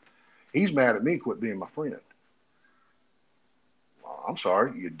him. He's mad at me, quit being my friend. Well, I'm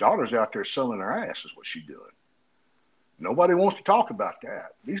sorry, your daughter's out there selling her ass is what she's doing. Nobody wants to talk about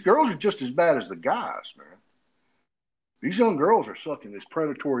that. These girls are just as bad as the guys, man. These young girls are sucking as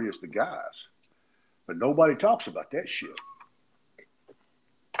predatory as the guys. But nobody talks about that shit.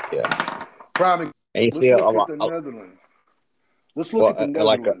 Yeah. prime. And you Let's see a look at lot. the Netherlands. Let's look at the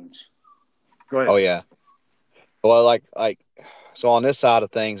Netherlands. Go ahead. Oh yeah. Well, so on this side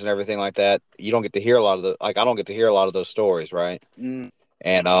of things and everything like that, you don't get to hear a lot of I don't get to hear a lot of those stories, right? And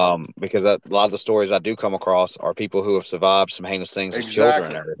because a lot of the stories I do come across are people who have survived some heinous things as children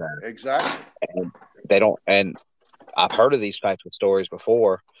and everything. Exactly. And they don't. And I've heard of these types of stories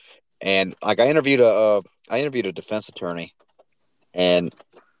before. And like I interviewed a defense attorney, and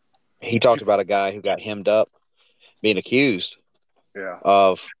he talked about a guy who got hemmed up, being accused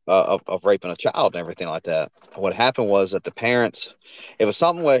of raping a child and everything like that. What happened was that the parents, it was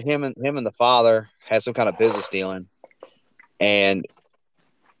something where him and the father had some kind of business dealing, and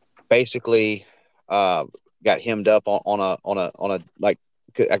basically got hemmed up on a like,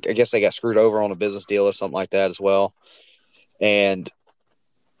 I guess they got screwed over on a business deal or something like that as well, and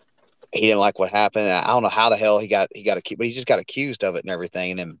he didn't like what happened. I don't know how the hell he got accused, but he just got accused of it and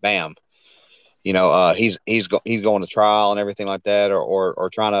everything, and then bam. He's going to trial and everything like that, or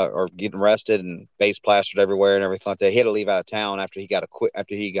trying to, or getting arrested and face plastered everywhere and everything like that. He had to leave out of town after he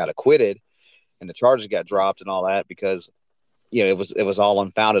got acquitted, and the charges got dropped and all that because it was all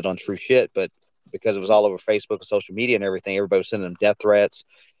unfounded on true shit. But because it was all over Facebook and social media and everything, everybody was sending them death threats.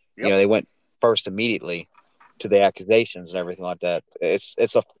 Yep. They went first immediately to the accusations and everything like that. It's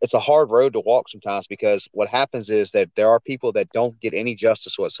a hard road to walk sometimes, because what happens is that there are people that don't get any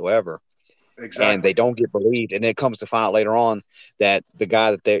justice whatsoever. Exactly. And they don't get believed, and it comes to find out later on that the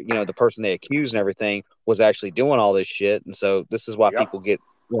guy that the person they accused and everything was actually doing all this shit. And so this is why people get,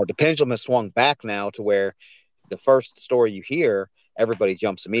 the pendulum has swung back now to where the first story you hear, everybody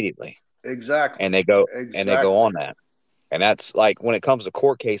jumps immediately. Exactly. And they go on that. And that's like, when it comes to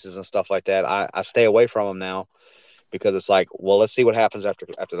court cases and stuff like that, I stay away from them now, because it's like, well, let's see what happens after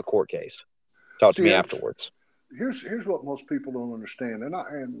the court case. Talk to me afterwards. Here's what most people don't understand, and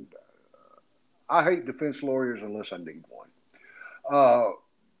I hate defense lawyers unless I need one.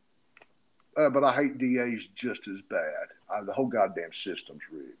 But I hate DAs just as bad. The whole goddamn system's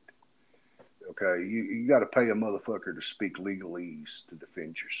rigged. Okay, you got to pay a motherfucker to speak legalese to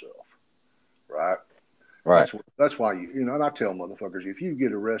defend yourself, right? Right. That's why and I tell motherfuckers, if you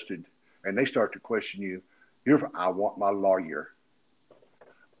get arrested and they start to question you, I want my lawyer.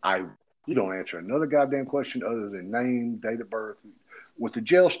 You don't answer another goddamn question other than name, date of birth. With the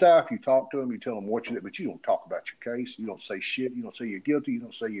jail staff, you talk to them, you tell them what you did, but you don't talk about your case. You don't say shit. You don't say you're guilty. You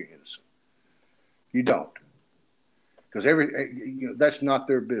don't say you're innocent. You don't. Because that's not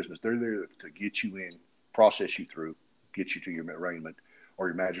their business. They're there to get you in, process you through, get you to your arraignment or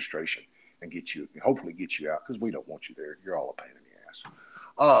your magistration, and hopefully get you out, because we don't want you there. You're all a pain in the ass.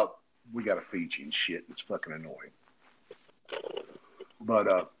 We got to feed you and shit. It's fucking annoying.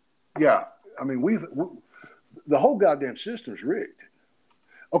 But, yeah, I mean, the whole goddamn system's rigged.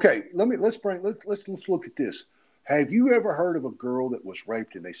 Okay, let's look at this. Have you ever heard of a girl that was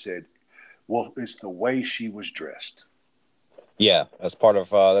raped and they said, well, it's the way she was dressed? Yeah, that's part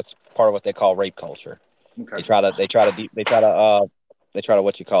of what they call rape culture. Okay. They try to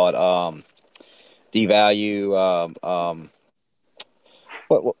what you call it, devalue,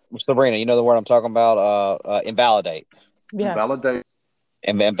 what Sabrina, you know the word I'm talking about, invalidate. Yes. Invalidate.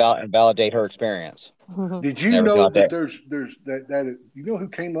 Invalidate her experience. Did you know that there's that you know who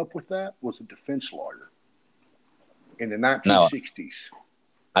came up with that was a defense lawyer in the 1960s? No,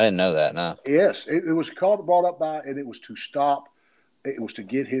 I didn't know that. No. Yes, it was brought up by, and it was to stop. It was to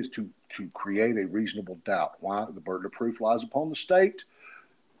get to create a reasonable doubt. Why? The burden of proof lies upon the state.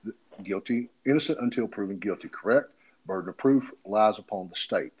 Guilty, innocent until proven guilty. Correct. Burden of proof lies upon the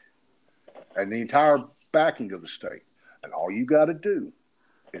state, and the entire backing of the state. And all you got to do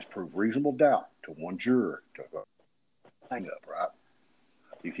is prove reasonable doubt to one juror to hang up, right?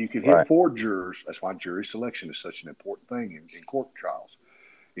 If you can hit 4 jurors, that's why jury selection is such an important thing in court trials.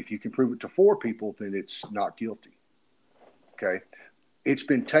 If you can prove it to 4 people, then it's not guilty. Okay? It's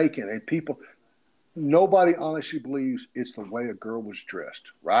been taken, and nobody honestly believes it's the way a girl was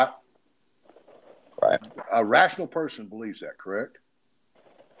dressed, right? Right. A rational person believes that, correct?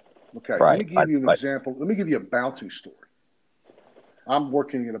 Okay, let me give you an example. Let me give you a bouncing story. I'm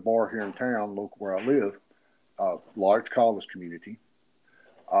working at a bar here in town, local where I live, large college community.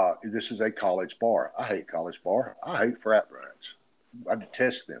 This is a college bar. I hate college bar. I hate frat rats. I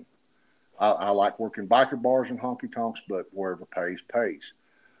detest them. I like working biker bars and honky tonks, but wherever pays, pays.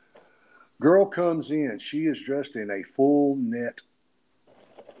 Girl comes in. She is dressed in a full net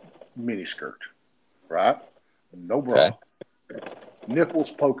miniskirt, right? No bra. Okay.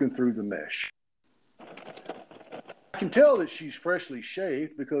 Nipples poking through the mesh. I can tell that she's freshly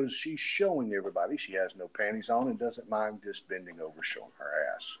shaved because she's showing everybody she has no panties on and doesn't mind just bending over showing her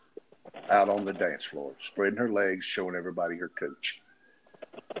ass. out on the dance floor, spreading her legs, showing everybody her cooch.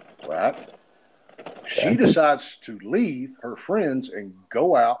 Right? She decides to leave her friends and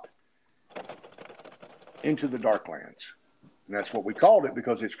go out into the Darklands. And that's what we called it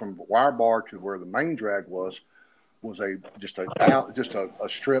because it's from Wire Bar to where the main drag was just a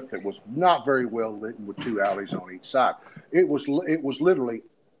strip that was not very well lit with 2 alleys on each side. It was literally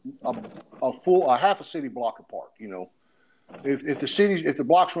a half a city block apart. You know, if the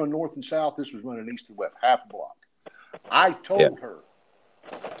blocks run north and south, this was running east and west, half a block. I told her,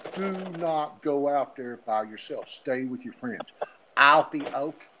 do not go out there by yourself. Stay with your friends. I'll be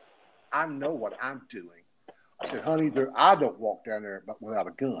okay. I know what I'm doing. I said, honey, I don't walk down there without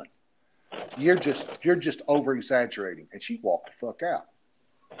a gun. You're just over exaggerating. And she walked the fuck out.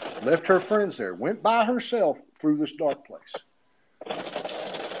 Left her friends there. Went by herself through this dark place.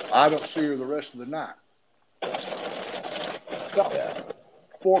 I don't see her the rest of the night. About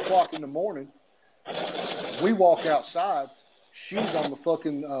 4 o'clock in the morning, we walk outside. She's on the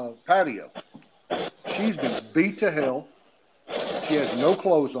fucking patio. She's been beat to hell. She has no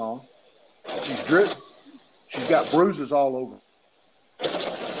clothes on. She's dripped. She's got bruises all over.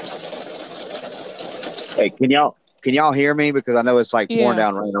 Hey, can y'all hear me? Because I know it's like pouring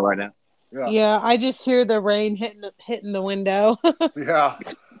down rain right now. Yeah, I just hear the rain hitting the window. Yeah.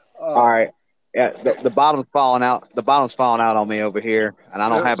 All right. Yeah, the bottom's falling out. The bottom's falling out on me over here, and I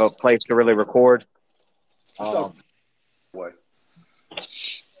don't have a place to really record. But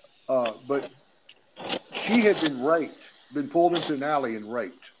she had been raped, been pulled into an alley and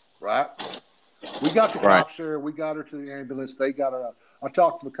raped, right? We got the cops there. We got her to the ambulance. They got her. I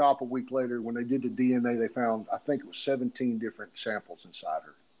talked to the cop a week later. When they did the DNA, they found, I think it was 17 different samples inside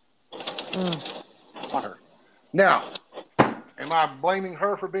her. On her. Now, am I blaming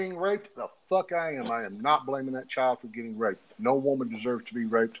her for being raped? The fuck I am. I am not blaming that child for getting raped. No woman deserves to be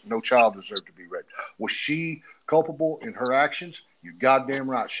raped. No child deserves to be raped. Was she culpable in her actions? You're goddamn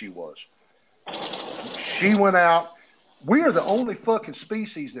right she was. She went out. We are the only fucking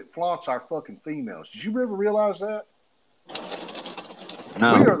species that flaunts our fucking females. Did you ever realize that?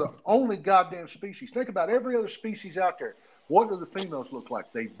 No. We are the only goddamn species. Think about every other species out there. What do the females look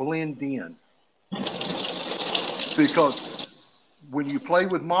like? They blend in. Because when you play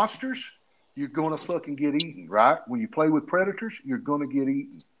with monsters, you're going to fucking get eaten, right? When you play with predators, you're going to get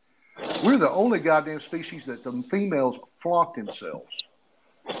eaten. We're the only goddamn species that the females flaunt themselves.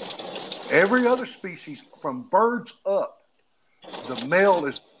 Every other species, from birds up, the male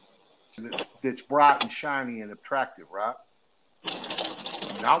is that's bright and shiny and attractive, right?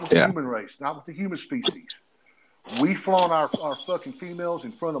 Not with the human race, not with the human species. We flaunt our fucking females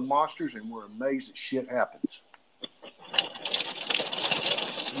in front of monsters, and we're amazed that shit happens.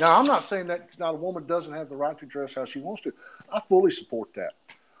 Now, I'm not saying that not a woman doesn't have the right to dress how she wants to. I fully support that.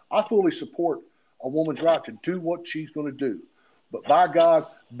 I fully support a woman's right to do what she's going to do. But by God,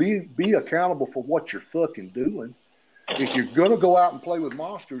 be accountable for what you're fucking doing. If you're going to go out and play with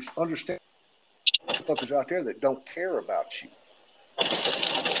monsters, understand motherfuckers out there that don't care about you.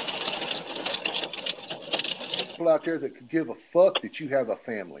 People out there that could give a fuck that you have a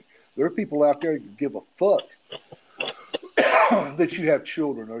family. There are people out there that could give a fuck that you have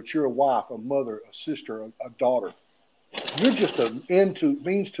children, or that you're a wife, a mother, a sister, a daughter. You're just an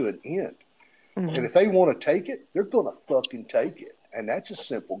means to an end. Mm-hmm. And if they want to take it, they're going to fucking take it. And that's a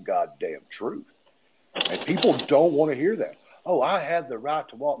simple goddamn truth. And people don't want to hear that. Oh, I have the right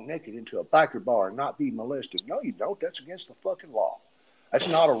to walk naked into a biker bar and not be molested. No, you don't. That's against the fucking law. That's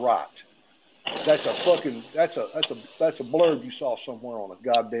not a right. That's a fucking that's a blurb you saw somewhere on a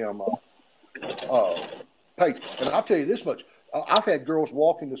goddamn page. And I'll tell you this much: I've had girls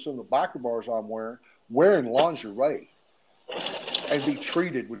walk into some of the biker bars I'm wearing lingerie, and be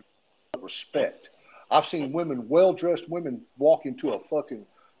treated with respect. I've seen well-dressed women walk into a fucking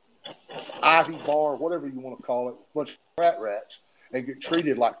Ivy bar, whatever you want to call it, a bunch of rats, and get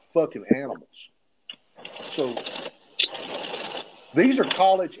treated like fucking animals. So these are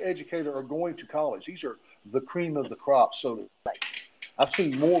college educated or going to college. These are the cream of the crop, so to speak. I've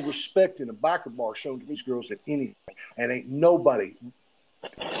seen more respect in a biker bar shown to these girls than anything, and ain't nobody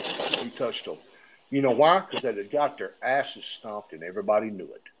who touched them. You know why? Because they had got their asses stomped, and everybody knew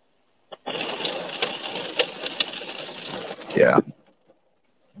it. Yeah.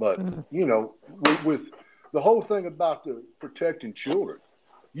 But, you know, with the whole thing about the protecting children,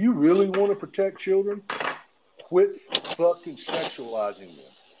 you really want to protect children? Quit fucking sexualizing them.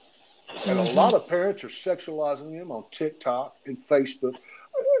 And a lot of parents are sexualizing them on TikTok and Facebook.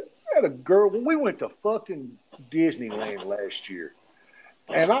 I had a girl, when we went to fucking Disneyland last year,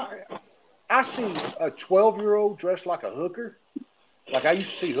 and I seen a 12-year-old dressed like a hooker. Like I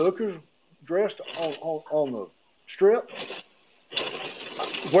used to see hookers dressed on the strip,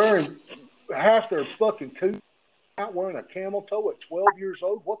 wearing half their fucking coat out, wearing a camel toe at 12 years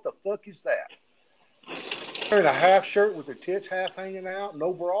old. What the fuck is that? Wearing a half shirt with their tits half hanging out,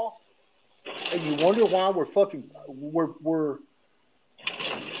 no bra. And you wonder why we're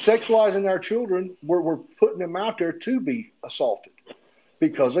sexualizing our children. We're putting them out there to be assaulted.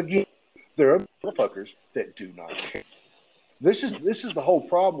 Because again, there are motherfuckers that do not care. This is the whole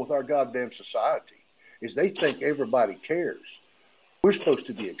problem with our goddamn society, is they think everybody cares. We're supposed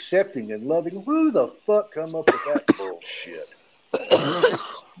to be accepting and loving. Who the fuck come up with that bullshit?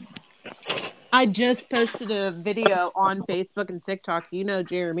 I just posted a video on Facebook and TikTok,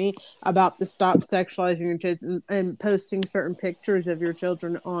 Jeremy, about the stop sexualizing your kids and posting certain pictures of your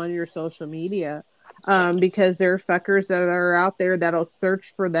children on your social media. Because there are fuckers that are out there that'll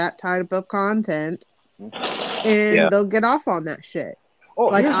search for that type of content, and they'll get off on that shit. Oh,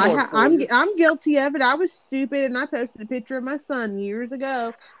 like I'm guilty of it. I was stupid and I posted a picture of my son years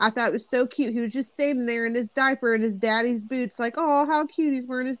ago. I thought it was so cute. He was just standing there in his diaper and his daddy's boots. Like, oh, how cute, he's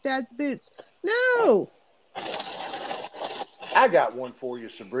wearing his dad's boots. No. I got one for you,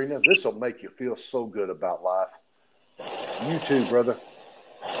 Sabrina. This will make you feel so good about life. You too, brother.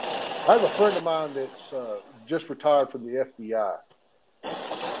 I have a friend of mine that's just retired from the FBI.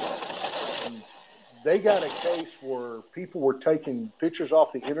 And they got a case where people were taking pictures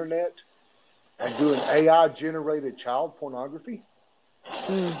off the internet and doing AI-generated child pornography.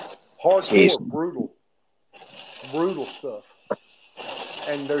 Hardcore, brutal stuff.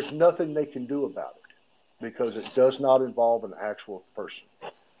 And there's nothing they can do about it because it does not involve an actual person.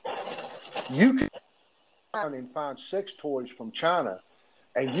 You can find sex toys from China,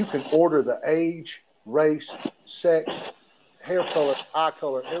 and you can order the age, race, sex, hair color, eye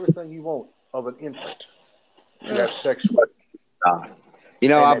color, everything you want of an infant to have sex with.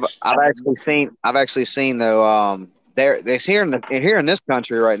 I've actually seen though. There's here in this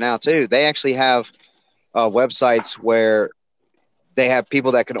country right now too. They actually have websites where they have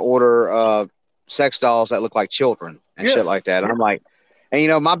people that can order sex dolls that look like children and shit like that. And I'm like,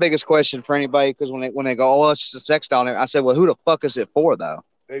 and my biggest question for anybody, because when they go, oh, well, it's just a sex doll, I said, well, who the fuck is it for though?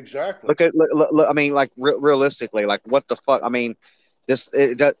 Exactly. Look, I mean, like realistically, like what the fuck? I mean, it's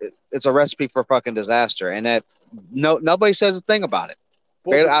a recipe for fucking disaster, and that nobody says a thing about it.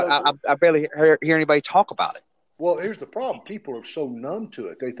 Well, I barely hear anybody talk about it. Well, here's the problem. People are so numb to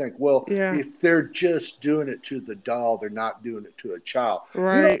it. They think, well, if they're just doing it to the doll, they're not doing it to a child.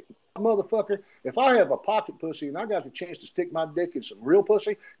 Right. Motherfucker, if I have a pocket pussy and I got the chance to stick my dick in some real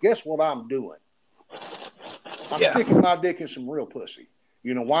pussy, guess what I'm doing? I'm sticking my dick in some real pussy.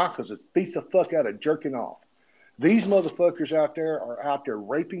 You know why? Because it beats the fuck out of jerking off. These motherfuckers out there are out there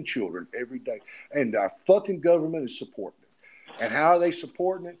raping children every day. And our fucking government is supporting it. And how are they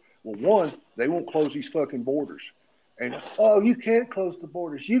supporting it? Well, one, they won't close these fucking borders. And, oh, you can't close the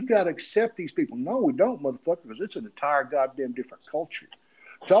borders. You've got to accept these people. No, we don't, motherfucker, because it's an entire goddamn different culture.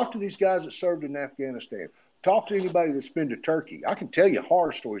 Talk to these guys that served in Afghanistan. Talk to anybody that's been to Turkey. I can tell you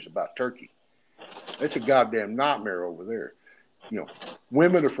horror stories about Turkey. It's a goddamn nightmare over there.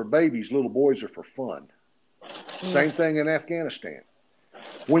 Women are for babies, little boys are for fun. Same thing in Afghanistan.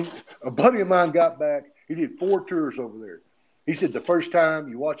 When a buddy of mine got back, he did 4 tours over there. He said the first time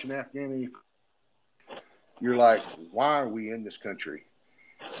you watch an Afghani, you're like, why are we in this country?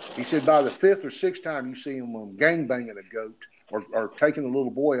 He said by the 5th or 6th time you see him gangbanging a goat or taking a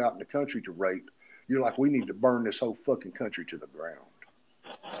little boy out in the country to rape, you're like, we need to burn this whole fucking country to the ground.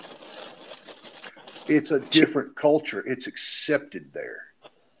 It's a different culture. It's accepted there.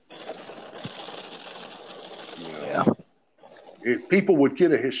 If people would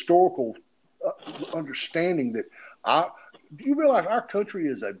get a historical understanding that do you realize our country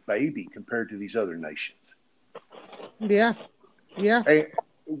is a baby compared to these other nations? Yeah.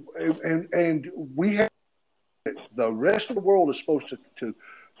 And we have the rest of the world is supposed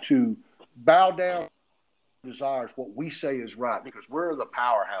to bow down to desires what we say is right because we're the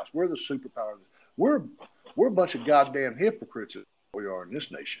powerhouse, we're the superpower. We're a bunch of goddamn hypocrites as we are in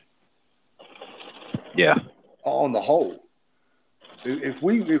this nation. Yeah. On the whole, if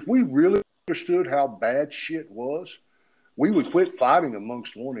we really understood how bad shit was, we would quit fighting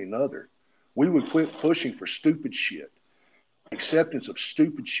amongst one another. We would quit pushing for stupid shit, acceptance of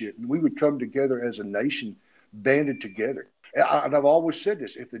stupid shit, and we would come together as a nation, banded together. And I've always said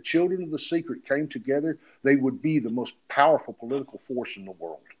this: if the children of the secret came together, they would be the most powerful political force in the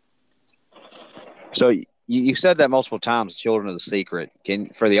world. So you said that multiple times, children of the secret.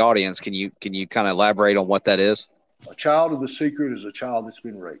 For the audience, can you kind of elaborate on what that is? A child of the secret is a child that's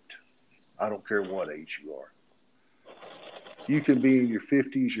been raped. I don't care what age you are. You can be in your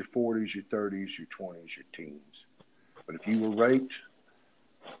 50s, your 40s, your 30s, your 20s, your teens. But if you were raped,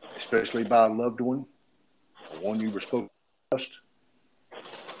 especially by a loved one, one you were supposed to trust,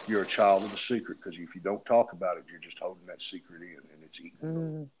 you're a child of the secret, because if you don't talk about it, you're just holding that secret in, and it's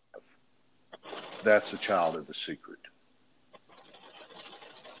eating. That's a child of the secret.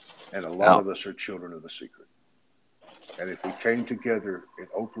 And a lot of us are children of the secret. And if we came together and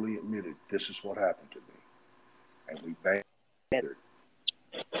openly admitted, this is what happened to me, and we band together,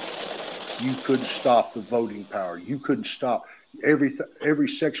 you couldn't stop the voting power. You couldn't stop every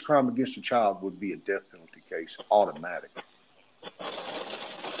sex crime against a child would be a death penalty case, automatic.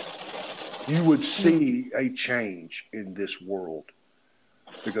 You would see a change in this world,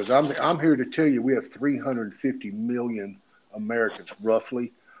 because I'm here to tell you we have 350 million Americans,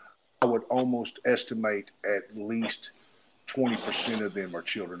 roughly. I would almost estimate at least 20% of them are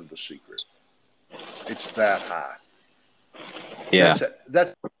children of the secret. It's that high. Yeah,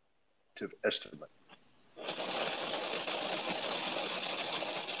 that's an estimate.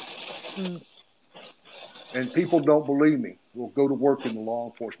 And people don't believe me. Well, go to work in the law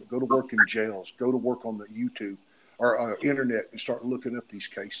enforcement, go to work in jails, go to work on the YouTube or internet and start looking up these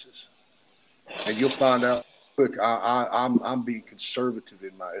cases. And you'll find out, look, I'm being conservative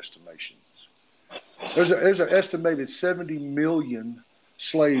in my estimations. There's an estimated 70 million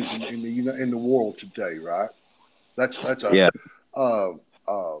slaves in the world today, right? That's the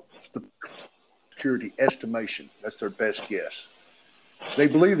security estimation. That's their best guess. They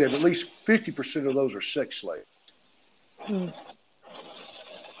believe that at least 50% of those are sex slaves. Do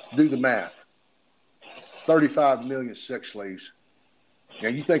the math. 35 million sex slaves. Now,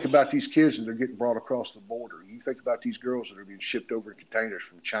 you think about these kids that are getting brought across the border. You think about these girls that are being shipped over in containers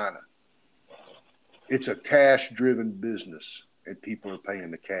from China. It's a cash-driven business, and people are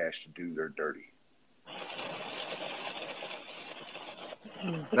paying the cash to do their dirty.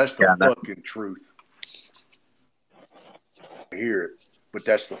 That's the fucking truth. I hear it, but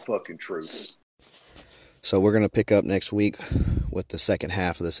that's the fucking truth. So we're going to pick up next week with the second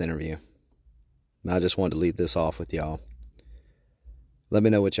half of this interview. And I just wanted to lead this off with y'all. Let me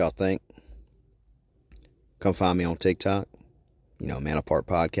know what y'all think. Come find me on TikTok. Man Apart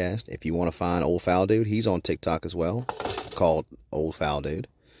Podcast. If you want to find Old Foul Dude, he's on TikTok as well, called Old Foul Dude.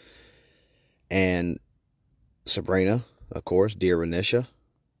 And Sabrina, of course, Dear Renisha.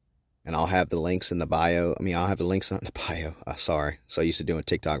 And I'll have the links in the bio. I'll have the links in the bio. Sorry. So used to doing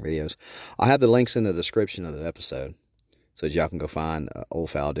TikTok videos. I'll have the links in the description of the episode so that y'all can go find Old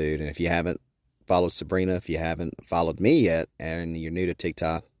Foul Dude. And if you haven't followed Sabrina, if you haven't followed me yet, and you're new to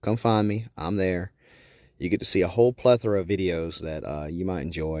TikTok, come find me. I'm there. You get to see a whole plethora of videos that you might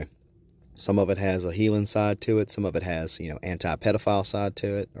enjoy. Some of it has a healing side to it. Some of it has, anti-pedophile side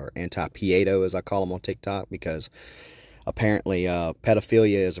to it, or anti-piedo, as I call them on TikTok, because apparently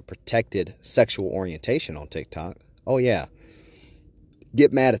pedophilia is a protected sexual orientation on TikTok. Oh, yeah.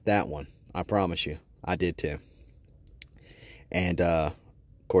 Get mad at that one. I promise you. I did too. And, of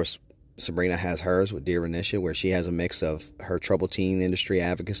course, Sabrina has hers with Dear Renisha, where she has a mix of her troubled teen industry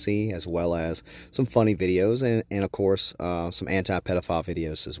advocacy as well as some funny videos and of course, some anti-pedophile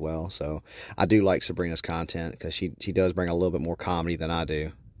videos as well. So I do like Sabrina's content because she does bring a little bit more comedy than I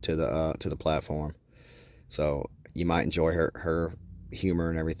do to the platform. So you might enjoy her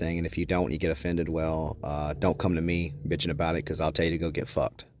humor and everything. And if you don't, you get offended, well, don't come to me bitching about it, because I'll tell you to go get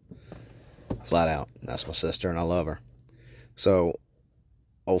fucked. Flat out. That's my sister and I love her. So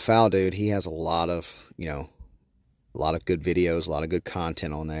Old Foul Dude, he has a lot of good videos, a lot of good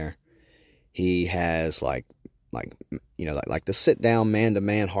content on there. He has like the sit down man to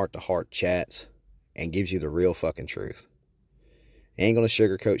man, heart to heart chats, and gives you the real fucking truth. He ain't gonna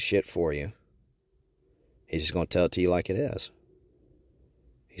sugarcoat shit for you. He's just gonna tell it to you like it is.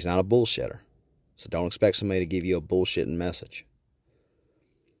 He's not a bullshitter. So don't expect somebody to give you a bullshitting message.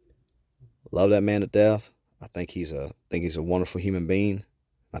 Love that man to death. I think he's a wonderful human being.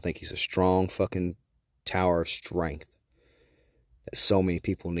 I think he's a strong fucking tower of strength that so many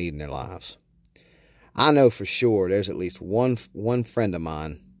people need in their lives. I know for sure there's at least one friend of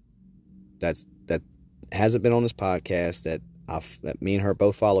mine that hasn't been on this podcast that me and her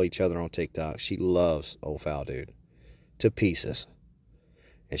both follow each other on TikTok. She loves Old Foul Dude to pieces.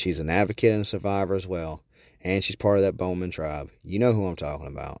 And she's an advocate and a survivor as well. And she's part of that Bowman tribe. You know who I'm talking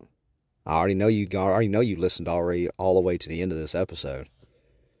about. I already know you listened already all the way to the end of this episode.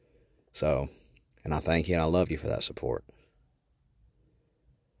 So, and I thank you and I love you for that support.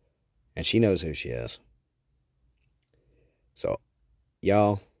 And she knows who she is. So,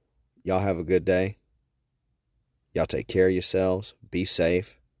 y'all have a good day. Y'all take care of yourselves. Be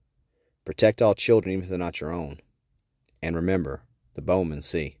safe. Protect all children, even if they're not your own. And remember, the bowmen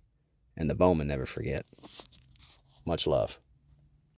see, and the bowmen never forget. Much love.